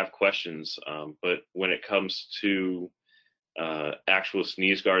have questions. But when it comes to actual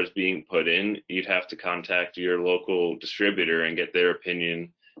sneeze guards being put in, you'd have to contact your local distributor and get their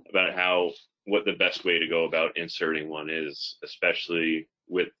opinion about what the best way to go about inserting one is, especially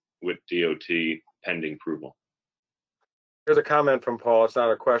with DOT pending approval. Here's a comment from Paul. It's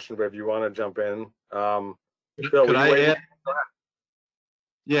not a question, but if you want to jump in. Bill, Could I add?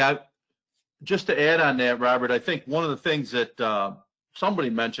 Yeah, just to add on that, Robert, I think one of the things that somebody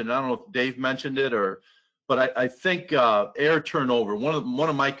mentioned, I don't know if Dave mentioned it but I think air turnover, one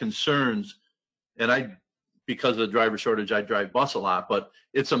of my concerns, and because of the driver shortage, I drive bus a lot, but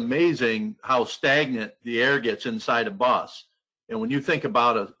it's amazing how stagnant the air gets inside a bus. And when you think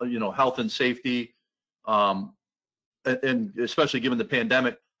about health and safety, and especially given the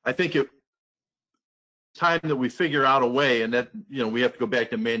pandemic, I think it's time that we figure out a way, and that we have to go back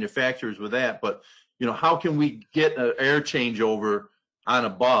to manufacturers with that. But how can we get an air changeover on a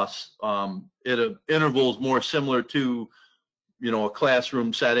bus at intervals more similar to a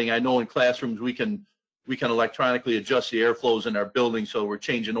classroom setting? I know in classrooms we can electronically adjust the airflows in our building, so we're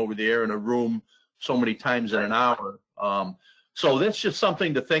changing over the air in a room so many times in an hour. So that's just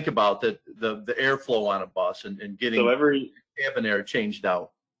something to think about, that the airflow on a bus and getting cabin air changed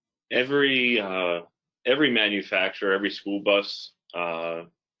out. Every manufacturer, every school bus,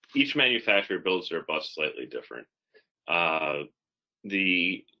 each manufacturer builds their bus slightly different.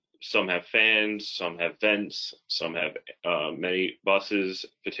 Some have fans, some have vents, some have many buses,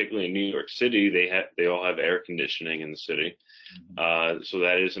 particularly in New York City, they all have air conditioning in the city. So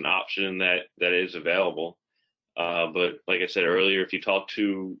that is an option that is available. But like I said earlier, if you talk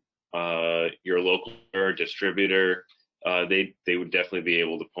to your local distributor, they would definitely be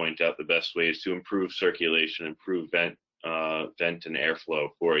able to point out the best ways to improve circulation, improve vent and airflow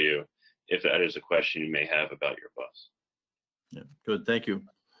for you, if that is a question you may have about your bus. Yeah, good, thank you.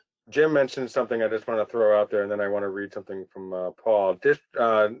 Jim mentioned something I just want to throw out there, and then I want to read something from Paul.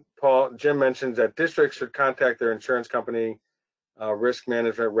 Jim mentions that districts should contact their insurance company, risk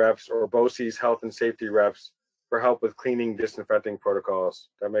management reps, or BOCES health and safety reps for help with cleaning, disinfecting protocols.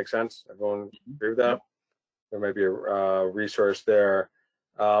 That makes sense? Everyone agree with that? Yep. There might be a resource there.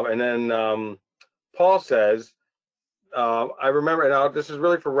 And then Paul says, I remember, and this is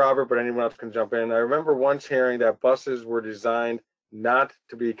really for Robert, but anyone else can jump in. I remember once hearing that buses were designed not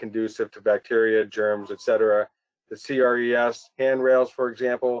to be conducive to bacteria, germs, etc. The CRES handrails, for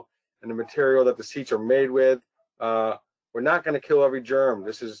example, and the material that the seats are made with, we're not going to kill every germ.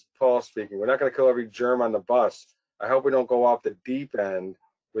 This is Paul speaking. We're not going to kill every germ on the bus. I hope we don't go off the deep end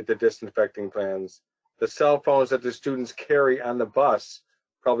with the disinfecting plans. The cell phones that the students carry on the bus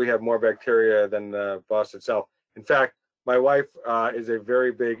probably have more bacteria than the bus itself. In fact, my wife is a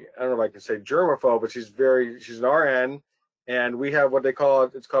very big, I don't know if I can say germaphobe, but she's an RN, and we have what they call,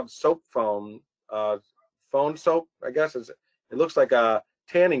 it's called soap phone soap, I guess. It looks like a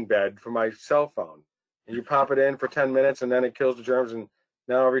tanning bed for my cell phone. And you pop it in for 10 minutes and then it kills the germs. And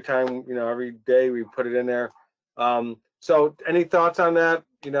now every time, every day we put it in there. So any thoughts on that?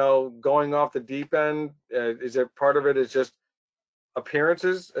 Going off the deep end, is it part of it is just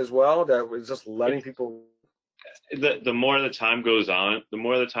appearances as well? That was just letting people. The more the time goes on, the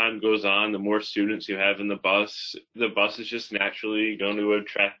more students you have in the bus is just naturally going to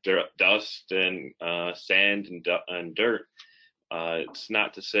attract dust and sand and dirt. It's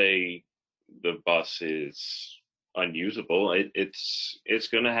not to say the bus is unusable. It's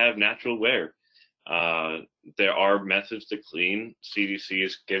going to have natural wear. There are methods to clean. CDC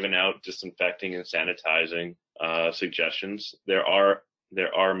has given out disinfecting and sanitizing suggestions. There are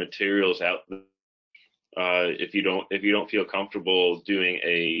materials out there. If you don't feel comfortable doing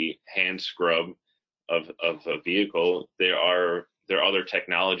a hand scrub of a vehicle, there are other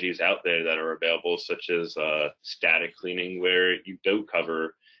technologies out there that are available, such as static cleaning, where you do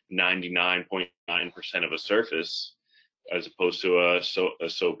cover 99.9% of a surface as opposed to a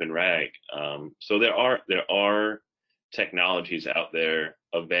soap and rag. So there are technologies out there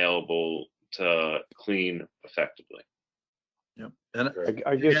available to clean effectively. Yep. And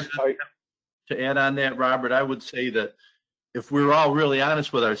I guess to add on that, Robert, I would say that if we were all really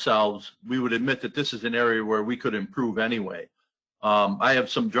honest with ourselves, we would admit that this is an area where we could improve anyway. I have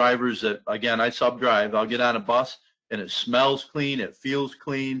some drivers that, again, I sub-drive. I'll get on a bus and it smells clean, it feels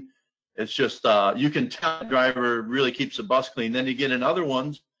clean. It's just, you can tell the driver really keeps the bus clean. Then you get in other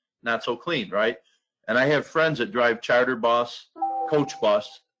ones, not so clean, right? And I have friends that drive charter bus, coach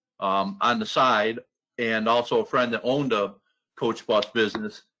bus on the side, and also a friend that owned a coach bus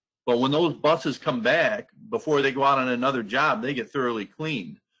business. But when those buses come back, before they go out on another job, they get thoroughly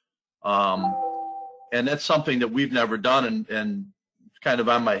cleaned. And that's something that we've never done, and it's kind of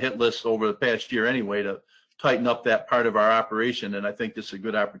on my hit list over the past year anyway, to tighten up that part of our operation. And I think this is a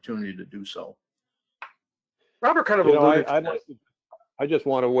good opportunity to do so. Robert kind of alluded to that. I just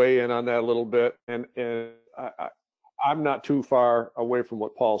want to weigh in on that a little bit. And I'm not too far away from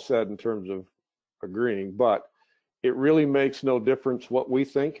what Paul said in terms of agreeing, but it really makes no difference what we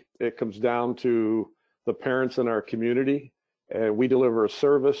think. It comes down to the parents in our community, and we deliver a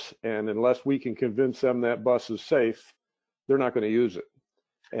service, and unless we can convince them that bus is safe, they're not going to use it.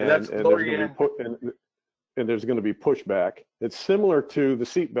 And there's going to be pushback. It's similar to the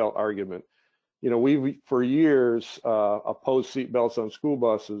seatbelt argument. You know, we for years opposed seatbelts on school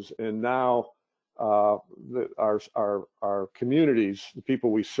buses, and now our communities, the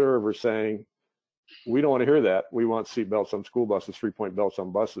people we serve, are saying, we don't want to hear that. We want seat belts on school buses, 3-point belts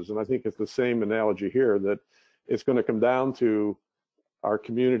on buses. And I think it's the same analogy here, that it's going to come down to our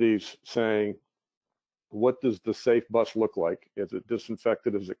communities saying, what does the safe bus look like? Is it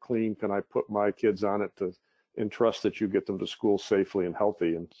disinfected? Is it clean? Can I put my kids on it and trust that you get them to school safely and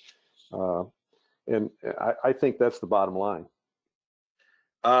healthy? And I think that's the bottom line.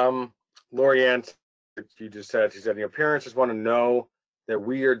 Lori Ann, she said, you know, parents just want to know that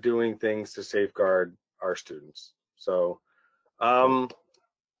we are doing things to safeguard our students. So,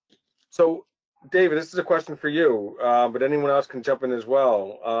 David, this is a question for you, but anyone else can jump in as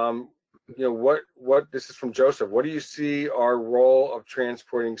well. You know, what this is from Joseph. What do you see our role of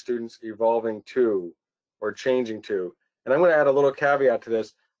transporting students evolving to or changing to? And I'm going to add a little caveat to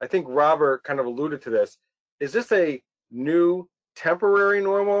this. I think Robert kind of alluded to this. Is this a new temporary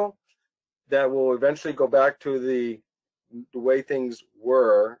normal that will eventually go back to the way things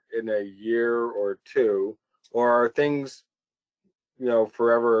were in a year or two, or are things, you know,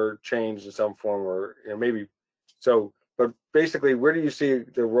 forever changed in some form, or, you know, maybe so? But basically, where do you see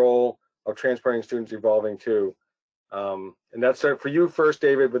the role of transporting students evolving to? And that's for you first,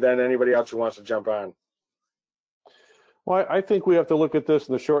 David, but then anybody else who wants to jump on. Well, I think we have to look at this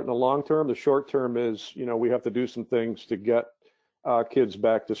in the short and the long term. The short term is, you know, we have to do some things to get kids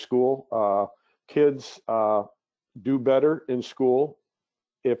back to school. Kids do better in school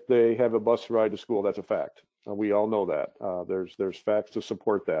if they have a bus ride to school. That's a fact. We all know that. There's facts to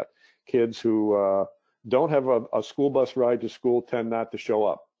support that. Kids who don't have a school bus ride to school tend not to show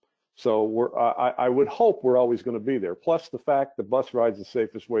up. So I would hope we're always going to be there. Plus the fact the bus ride's the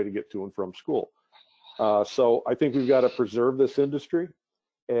safest way to get to and from school. So I think we've got to preserve this industry.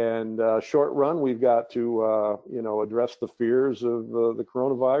 And short run, we've got to, you know, address the fears of the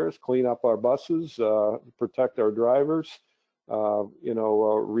coronavirus, clean up our buses, protect our drivers, you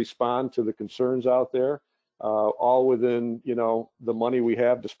know, respond to the concerns out there, all within, you know, the money we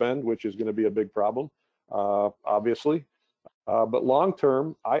have to spend, which is going to be a big problem, obviously. But long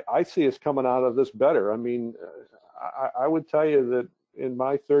term, I see us coming out of this better. I mean, I would tell you that in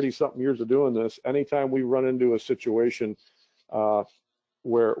my 30-something years of doing this, anytime we run into a situation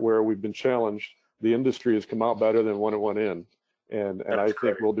where we've been challenged, the industry has come out better than when it went in, and I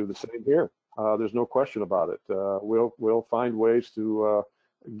think we'll do the same here. There's no question about it. We'll find ways to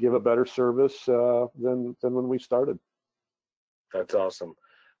give a better service than when we started. That's awesome.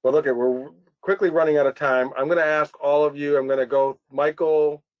 Well, look, we're quickly running out of time. I'm going to ask all of you. I'm going to go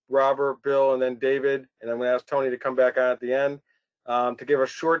Michael, Robert, Bill, and then David, and I'm going to ask Tony to come back on at the end to give a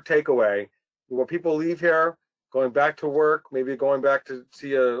short takeaway. When people leave here, going back to work, maybe going back to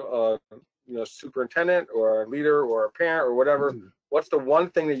see a you know, superintendent or a leader or a parent or whatever, what's the one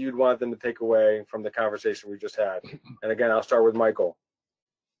thing that you'd want them to take away from the conversation we just had? And again, I'll start with Michael.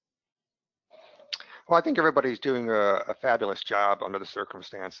 Well, I think everybody's doing a fabulous job under the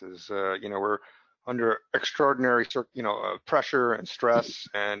circumstances. You know, we're under extraordinary, you know, pressure and stress,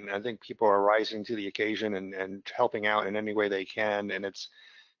 and I think people are rising to the occasion and helping out in any way they can. And it's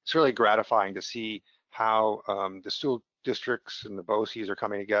really gratifying to see how the school districts and the BOCES are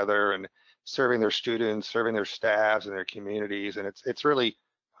coming together and serving their students, serving their staffs and their communities. And it's really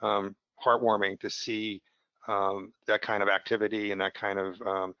heartwarming to see that kind of activity and that kind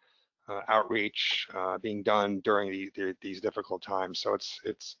of outreach being done during these difficult times. So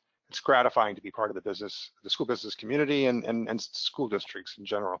it's gratifying to be part of the school business community and school districts in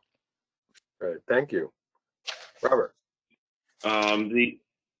general. Great, thank you, Robert. I'm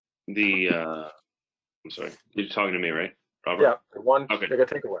sorry, you're talking to me, right, Robert? Yeah, one. Okay. Take a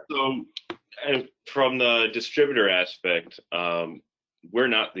takeaway. So, from the distributor aspect, we're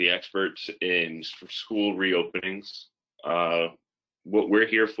not the experts in school reopenings. What we're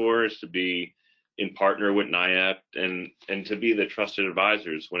here for is to be in partner with NYAPT and to be the trusted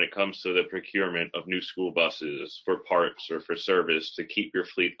advisors when it comes to the procurement of new school buses for parts or for service to keep your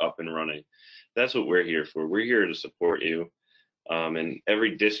fleet up and running. That's what we're here for. We're here to support you. And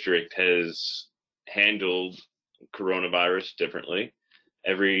every district has handled coronavirus differently.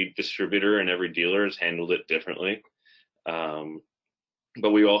 Every distributor and every dealer has handled it differently.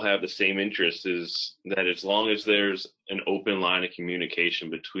 But we all have the same interest, is that as long as there's an open line of communication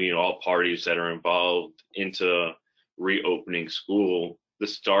between all parties that are involved into reopening school, the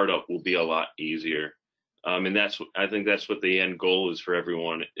startup will be a lot easier. And I think that's what the end goal is for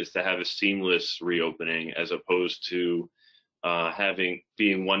everyone, is to have a seamless reopening as opposed to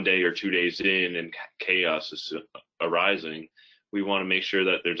being 1 day or 2 days in and chaos is arising. We want to make sure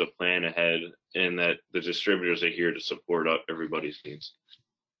that there's a plan ahead and that the distributors are here to support everybody's needs.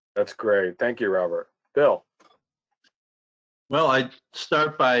 That's great. Thank you, Robert. Bill. Well, I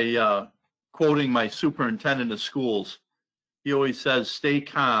start by quoting my superintendent of schools. He always says, stay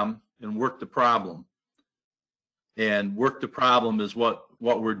calm and work the problem. And work the problem is what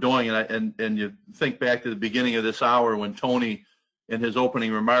we're doing. And you think back to the beginning of this hour when Tony, in his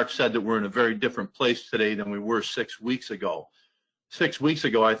opening remarks, said that we're in a very different place today than we were 6 weeks ago. 6 weeks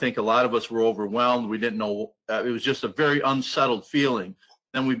ago, I think a lot of us were overwhelmed. We didn't know. It was just a very unsettled feeling.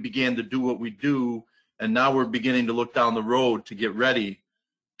 Then we began to do what we do, and now we're beginning to look down the road to get ready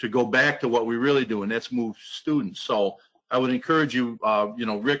to go back to what we really do, and that's move students. So I would encourage you,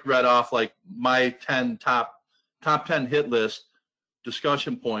 Rick read off like my 10 top 10 hit list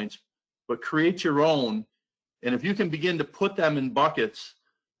discussion points, but create your own. And if you can begin to put them in buckets,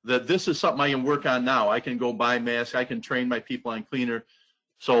 that this is something I can work on now. I can go buy masks. I can train my people on cleaner.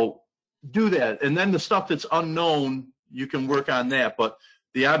 So do that. And then the stuff that's unknown, you can work on that. But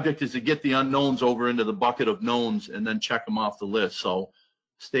the object is to get the unknowns over into the bucket of knowns and then check them off the list. So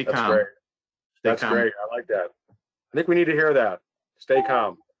stay calm. Great. That's great. I like that. I think we need to hear that. Stay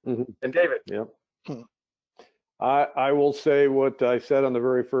calm. Mm-hmm. And David. Yep. I will say what I said on the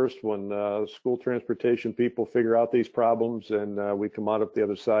very first one. School transportation people figure out these problems, and we come out up the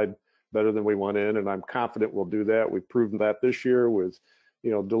other side better than we went in, and I'm confident we'll do that. We've proven that this year with,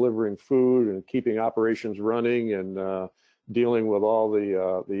 delivering food and keeping operations running and dealing with all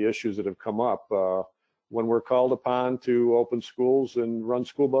the issues that have come up. When we're called upon to open schools and run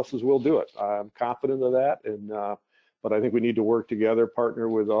school buses, we'll do it. I'm confident of that, but I think we need to work together, partner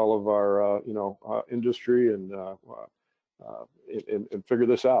with all of our, industry and figure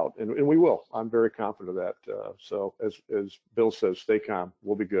this out. And we will. I'm very confident of that. So as Bill says, stay calm.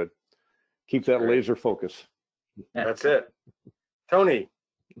 We'll be good. Keep that laser focus. That's it. Tony,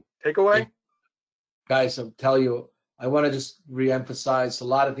 takeaway? Guys, I'll tell you, I want to just reemphasize a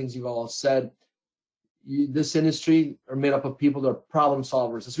lot of things you've all said. This industry are made up of people that are problem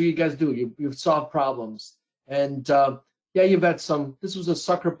solvers. That's what you guys do. You solve problems. And yeah, you've had this was a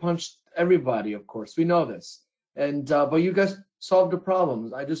sucker punch to everybody, of course. We know this. And but you guys solved the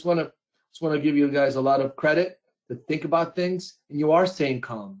problems. I just want to give you guys a lot of credit to think about things, and you are staying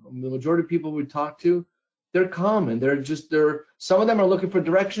calm. The majority of people we talk to, they're calm, and they're some of them are looking for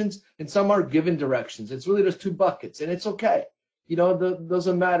directions, and some are given directions. It's really just two buckets, and it's okay.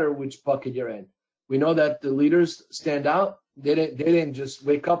 Doesn't matter which bucket you're in. We know that the leaders stand out. They didn't just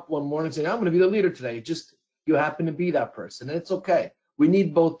wake up one morning and say, I'm going to be the leader today. You happen to be that person, and it's okay. We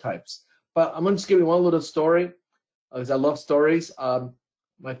need both types. But I'm going to just give you one little story, because I love stories.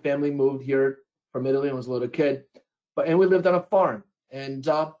 My family moved here from Italy when I was a little kid, and we lived on a farm. And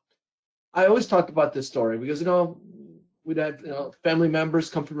I always talked about this story because, we'd had family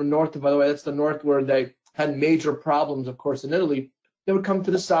members come from the north. And by the way, that's the north where they had major problems, of course, in Italy. They would come to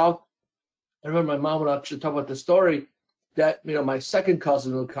the south. I remember my mom would actually talk about the story that, my second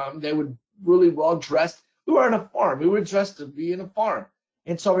cousin would come. They would really well dressed. We were on a farm. We were dressed to be in a farm.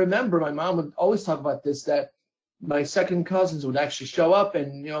 And so I remember my mom would always talk about this, that my second cousins would actually show up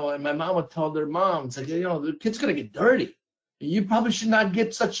and, and my mom would tell their moms, like, the kid's going to get dirty. You probably should not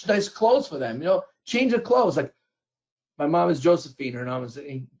get such nice clothes for them. Change of clothes. Like, my mom is Josephine. Her name is,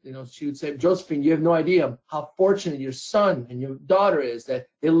 she would say, Josephine, you have no idea how fortunate your son and your daughter is that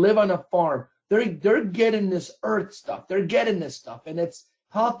they live on a farm. They're getting this earth stuff. They're getting this stuff, and it's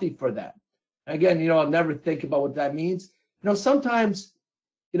healthy for them. Again, I'll never think about what that means. Sometimes,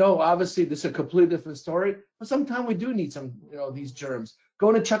 obviously this is a completely different story, but sometimes we do need some, these germs.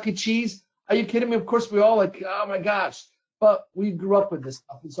 Going to Chuck E. Cheese, are you kidding me? Of course, we all like, oh my gosh, but we grew up with this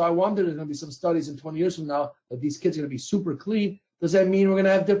stuff. And so I wonder, there's going to be some studies in 20 years from now that these kids are going to be super clean. Does that mean we're going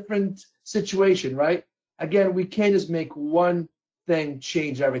to have different situation, right? Again, we can't just make one thing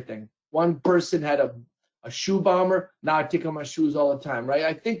change everything. One person had a shoe bomber. Now I take off my shoes all the time, right?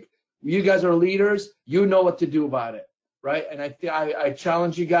 I think you guys are leaders. You know what to do about it, right? And I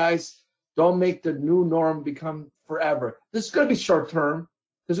challenge you guys, don't make the new norm become forever. This is going to be short term.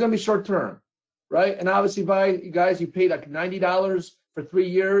 This is going to be short term, right? And obviously, you guys, you paid like $90 for 3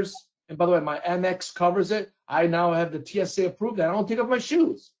 years. And by the way, my MX covers it. I now have the TSA approved. I don't take off my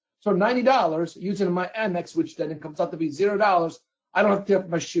shoes. So $90 using my MX, which then it comes out to be $0. I don't have to take off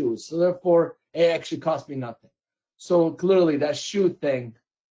my shoes. So therefore, it actually cost me nothing. So clearly, that shoe thing,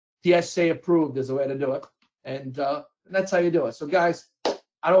 TSA approved is the way to do it. And that's how you do it. So guys,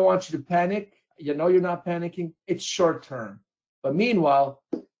 I don't want you to panic. You're not panicking. It's short term. But meanwhile,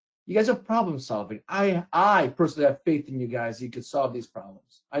 you guys are problem solving. I personally have faith in you guys. You can solve these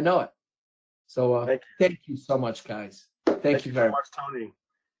problems. I know it. So thank you so much, guys. Thank you very much, Tony.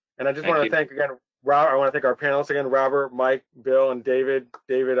 And I just want to thank again, Robert. I want to thank our panelists again, Robert, Mike, Bill, and David.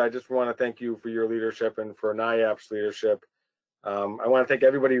 David, I just want to thank you for your leadership and for NYAPT's leadership. I want to thank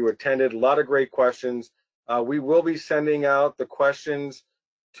everybody who attended. A lot of great questions. We will be sending out the questions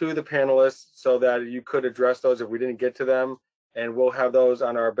to the panelists so that you could address those if we didn't get to them. And we'll have those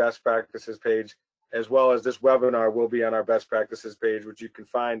on our best practices page, as well as this webinar will be on our best practices page, which you can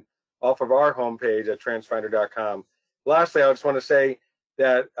find off of our homepage at transfinder.com. Lastly, I just want to say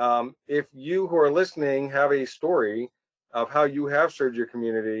that if you who are listening have a story of how you have served your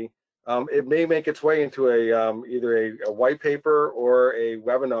community, it may make its way into either a white paper or a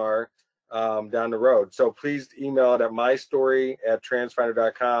webinar down the road. So please email it at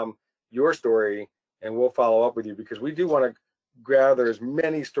mystory@transfinder.com, your story, and we'll follow up with you, because we do want to gather as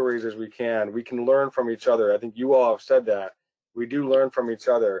many stories as we can. We can learn from each other. I think you all have said that. We do learn from each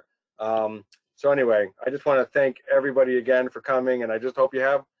other. So anyway, I just want to thank everybody again for coming, and I just hope you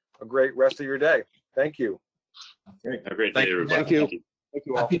have a great rest of your day. Thank you. Have a great day, everybody. Thank you. Thank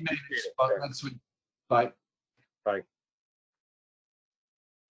you all. Happy Mondays. Next week. Bye. Bye.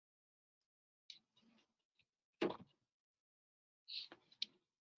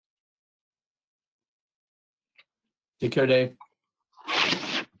 Take care, Dave.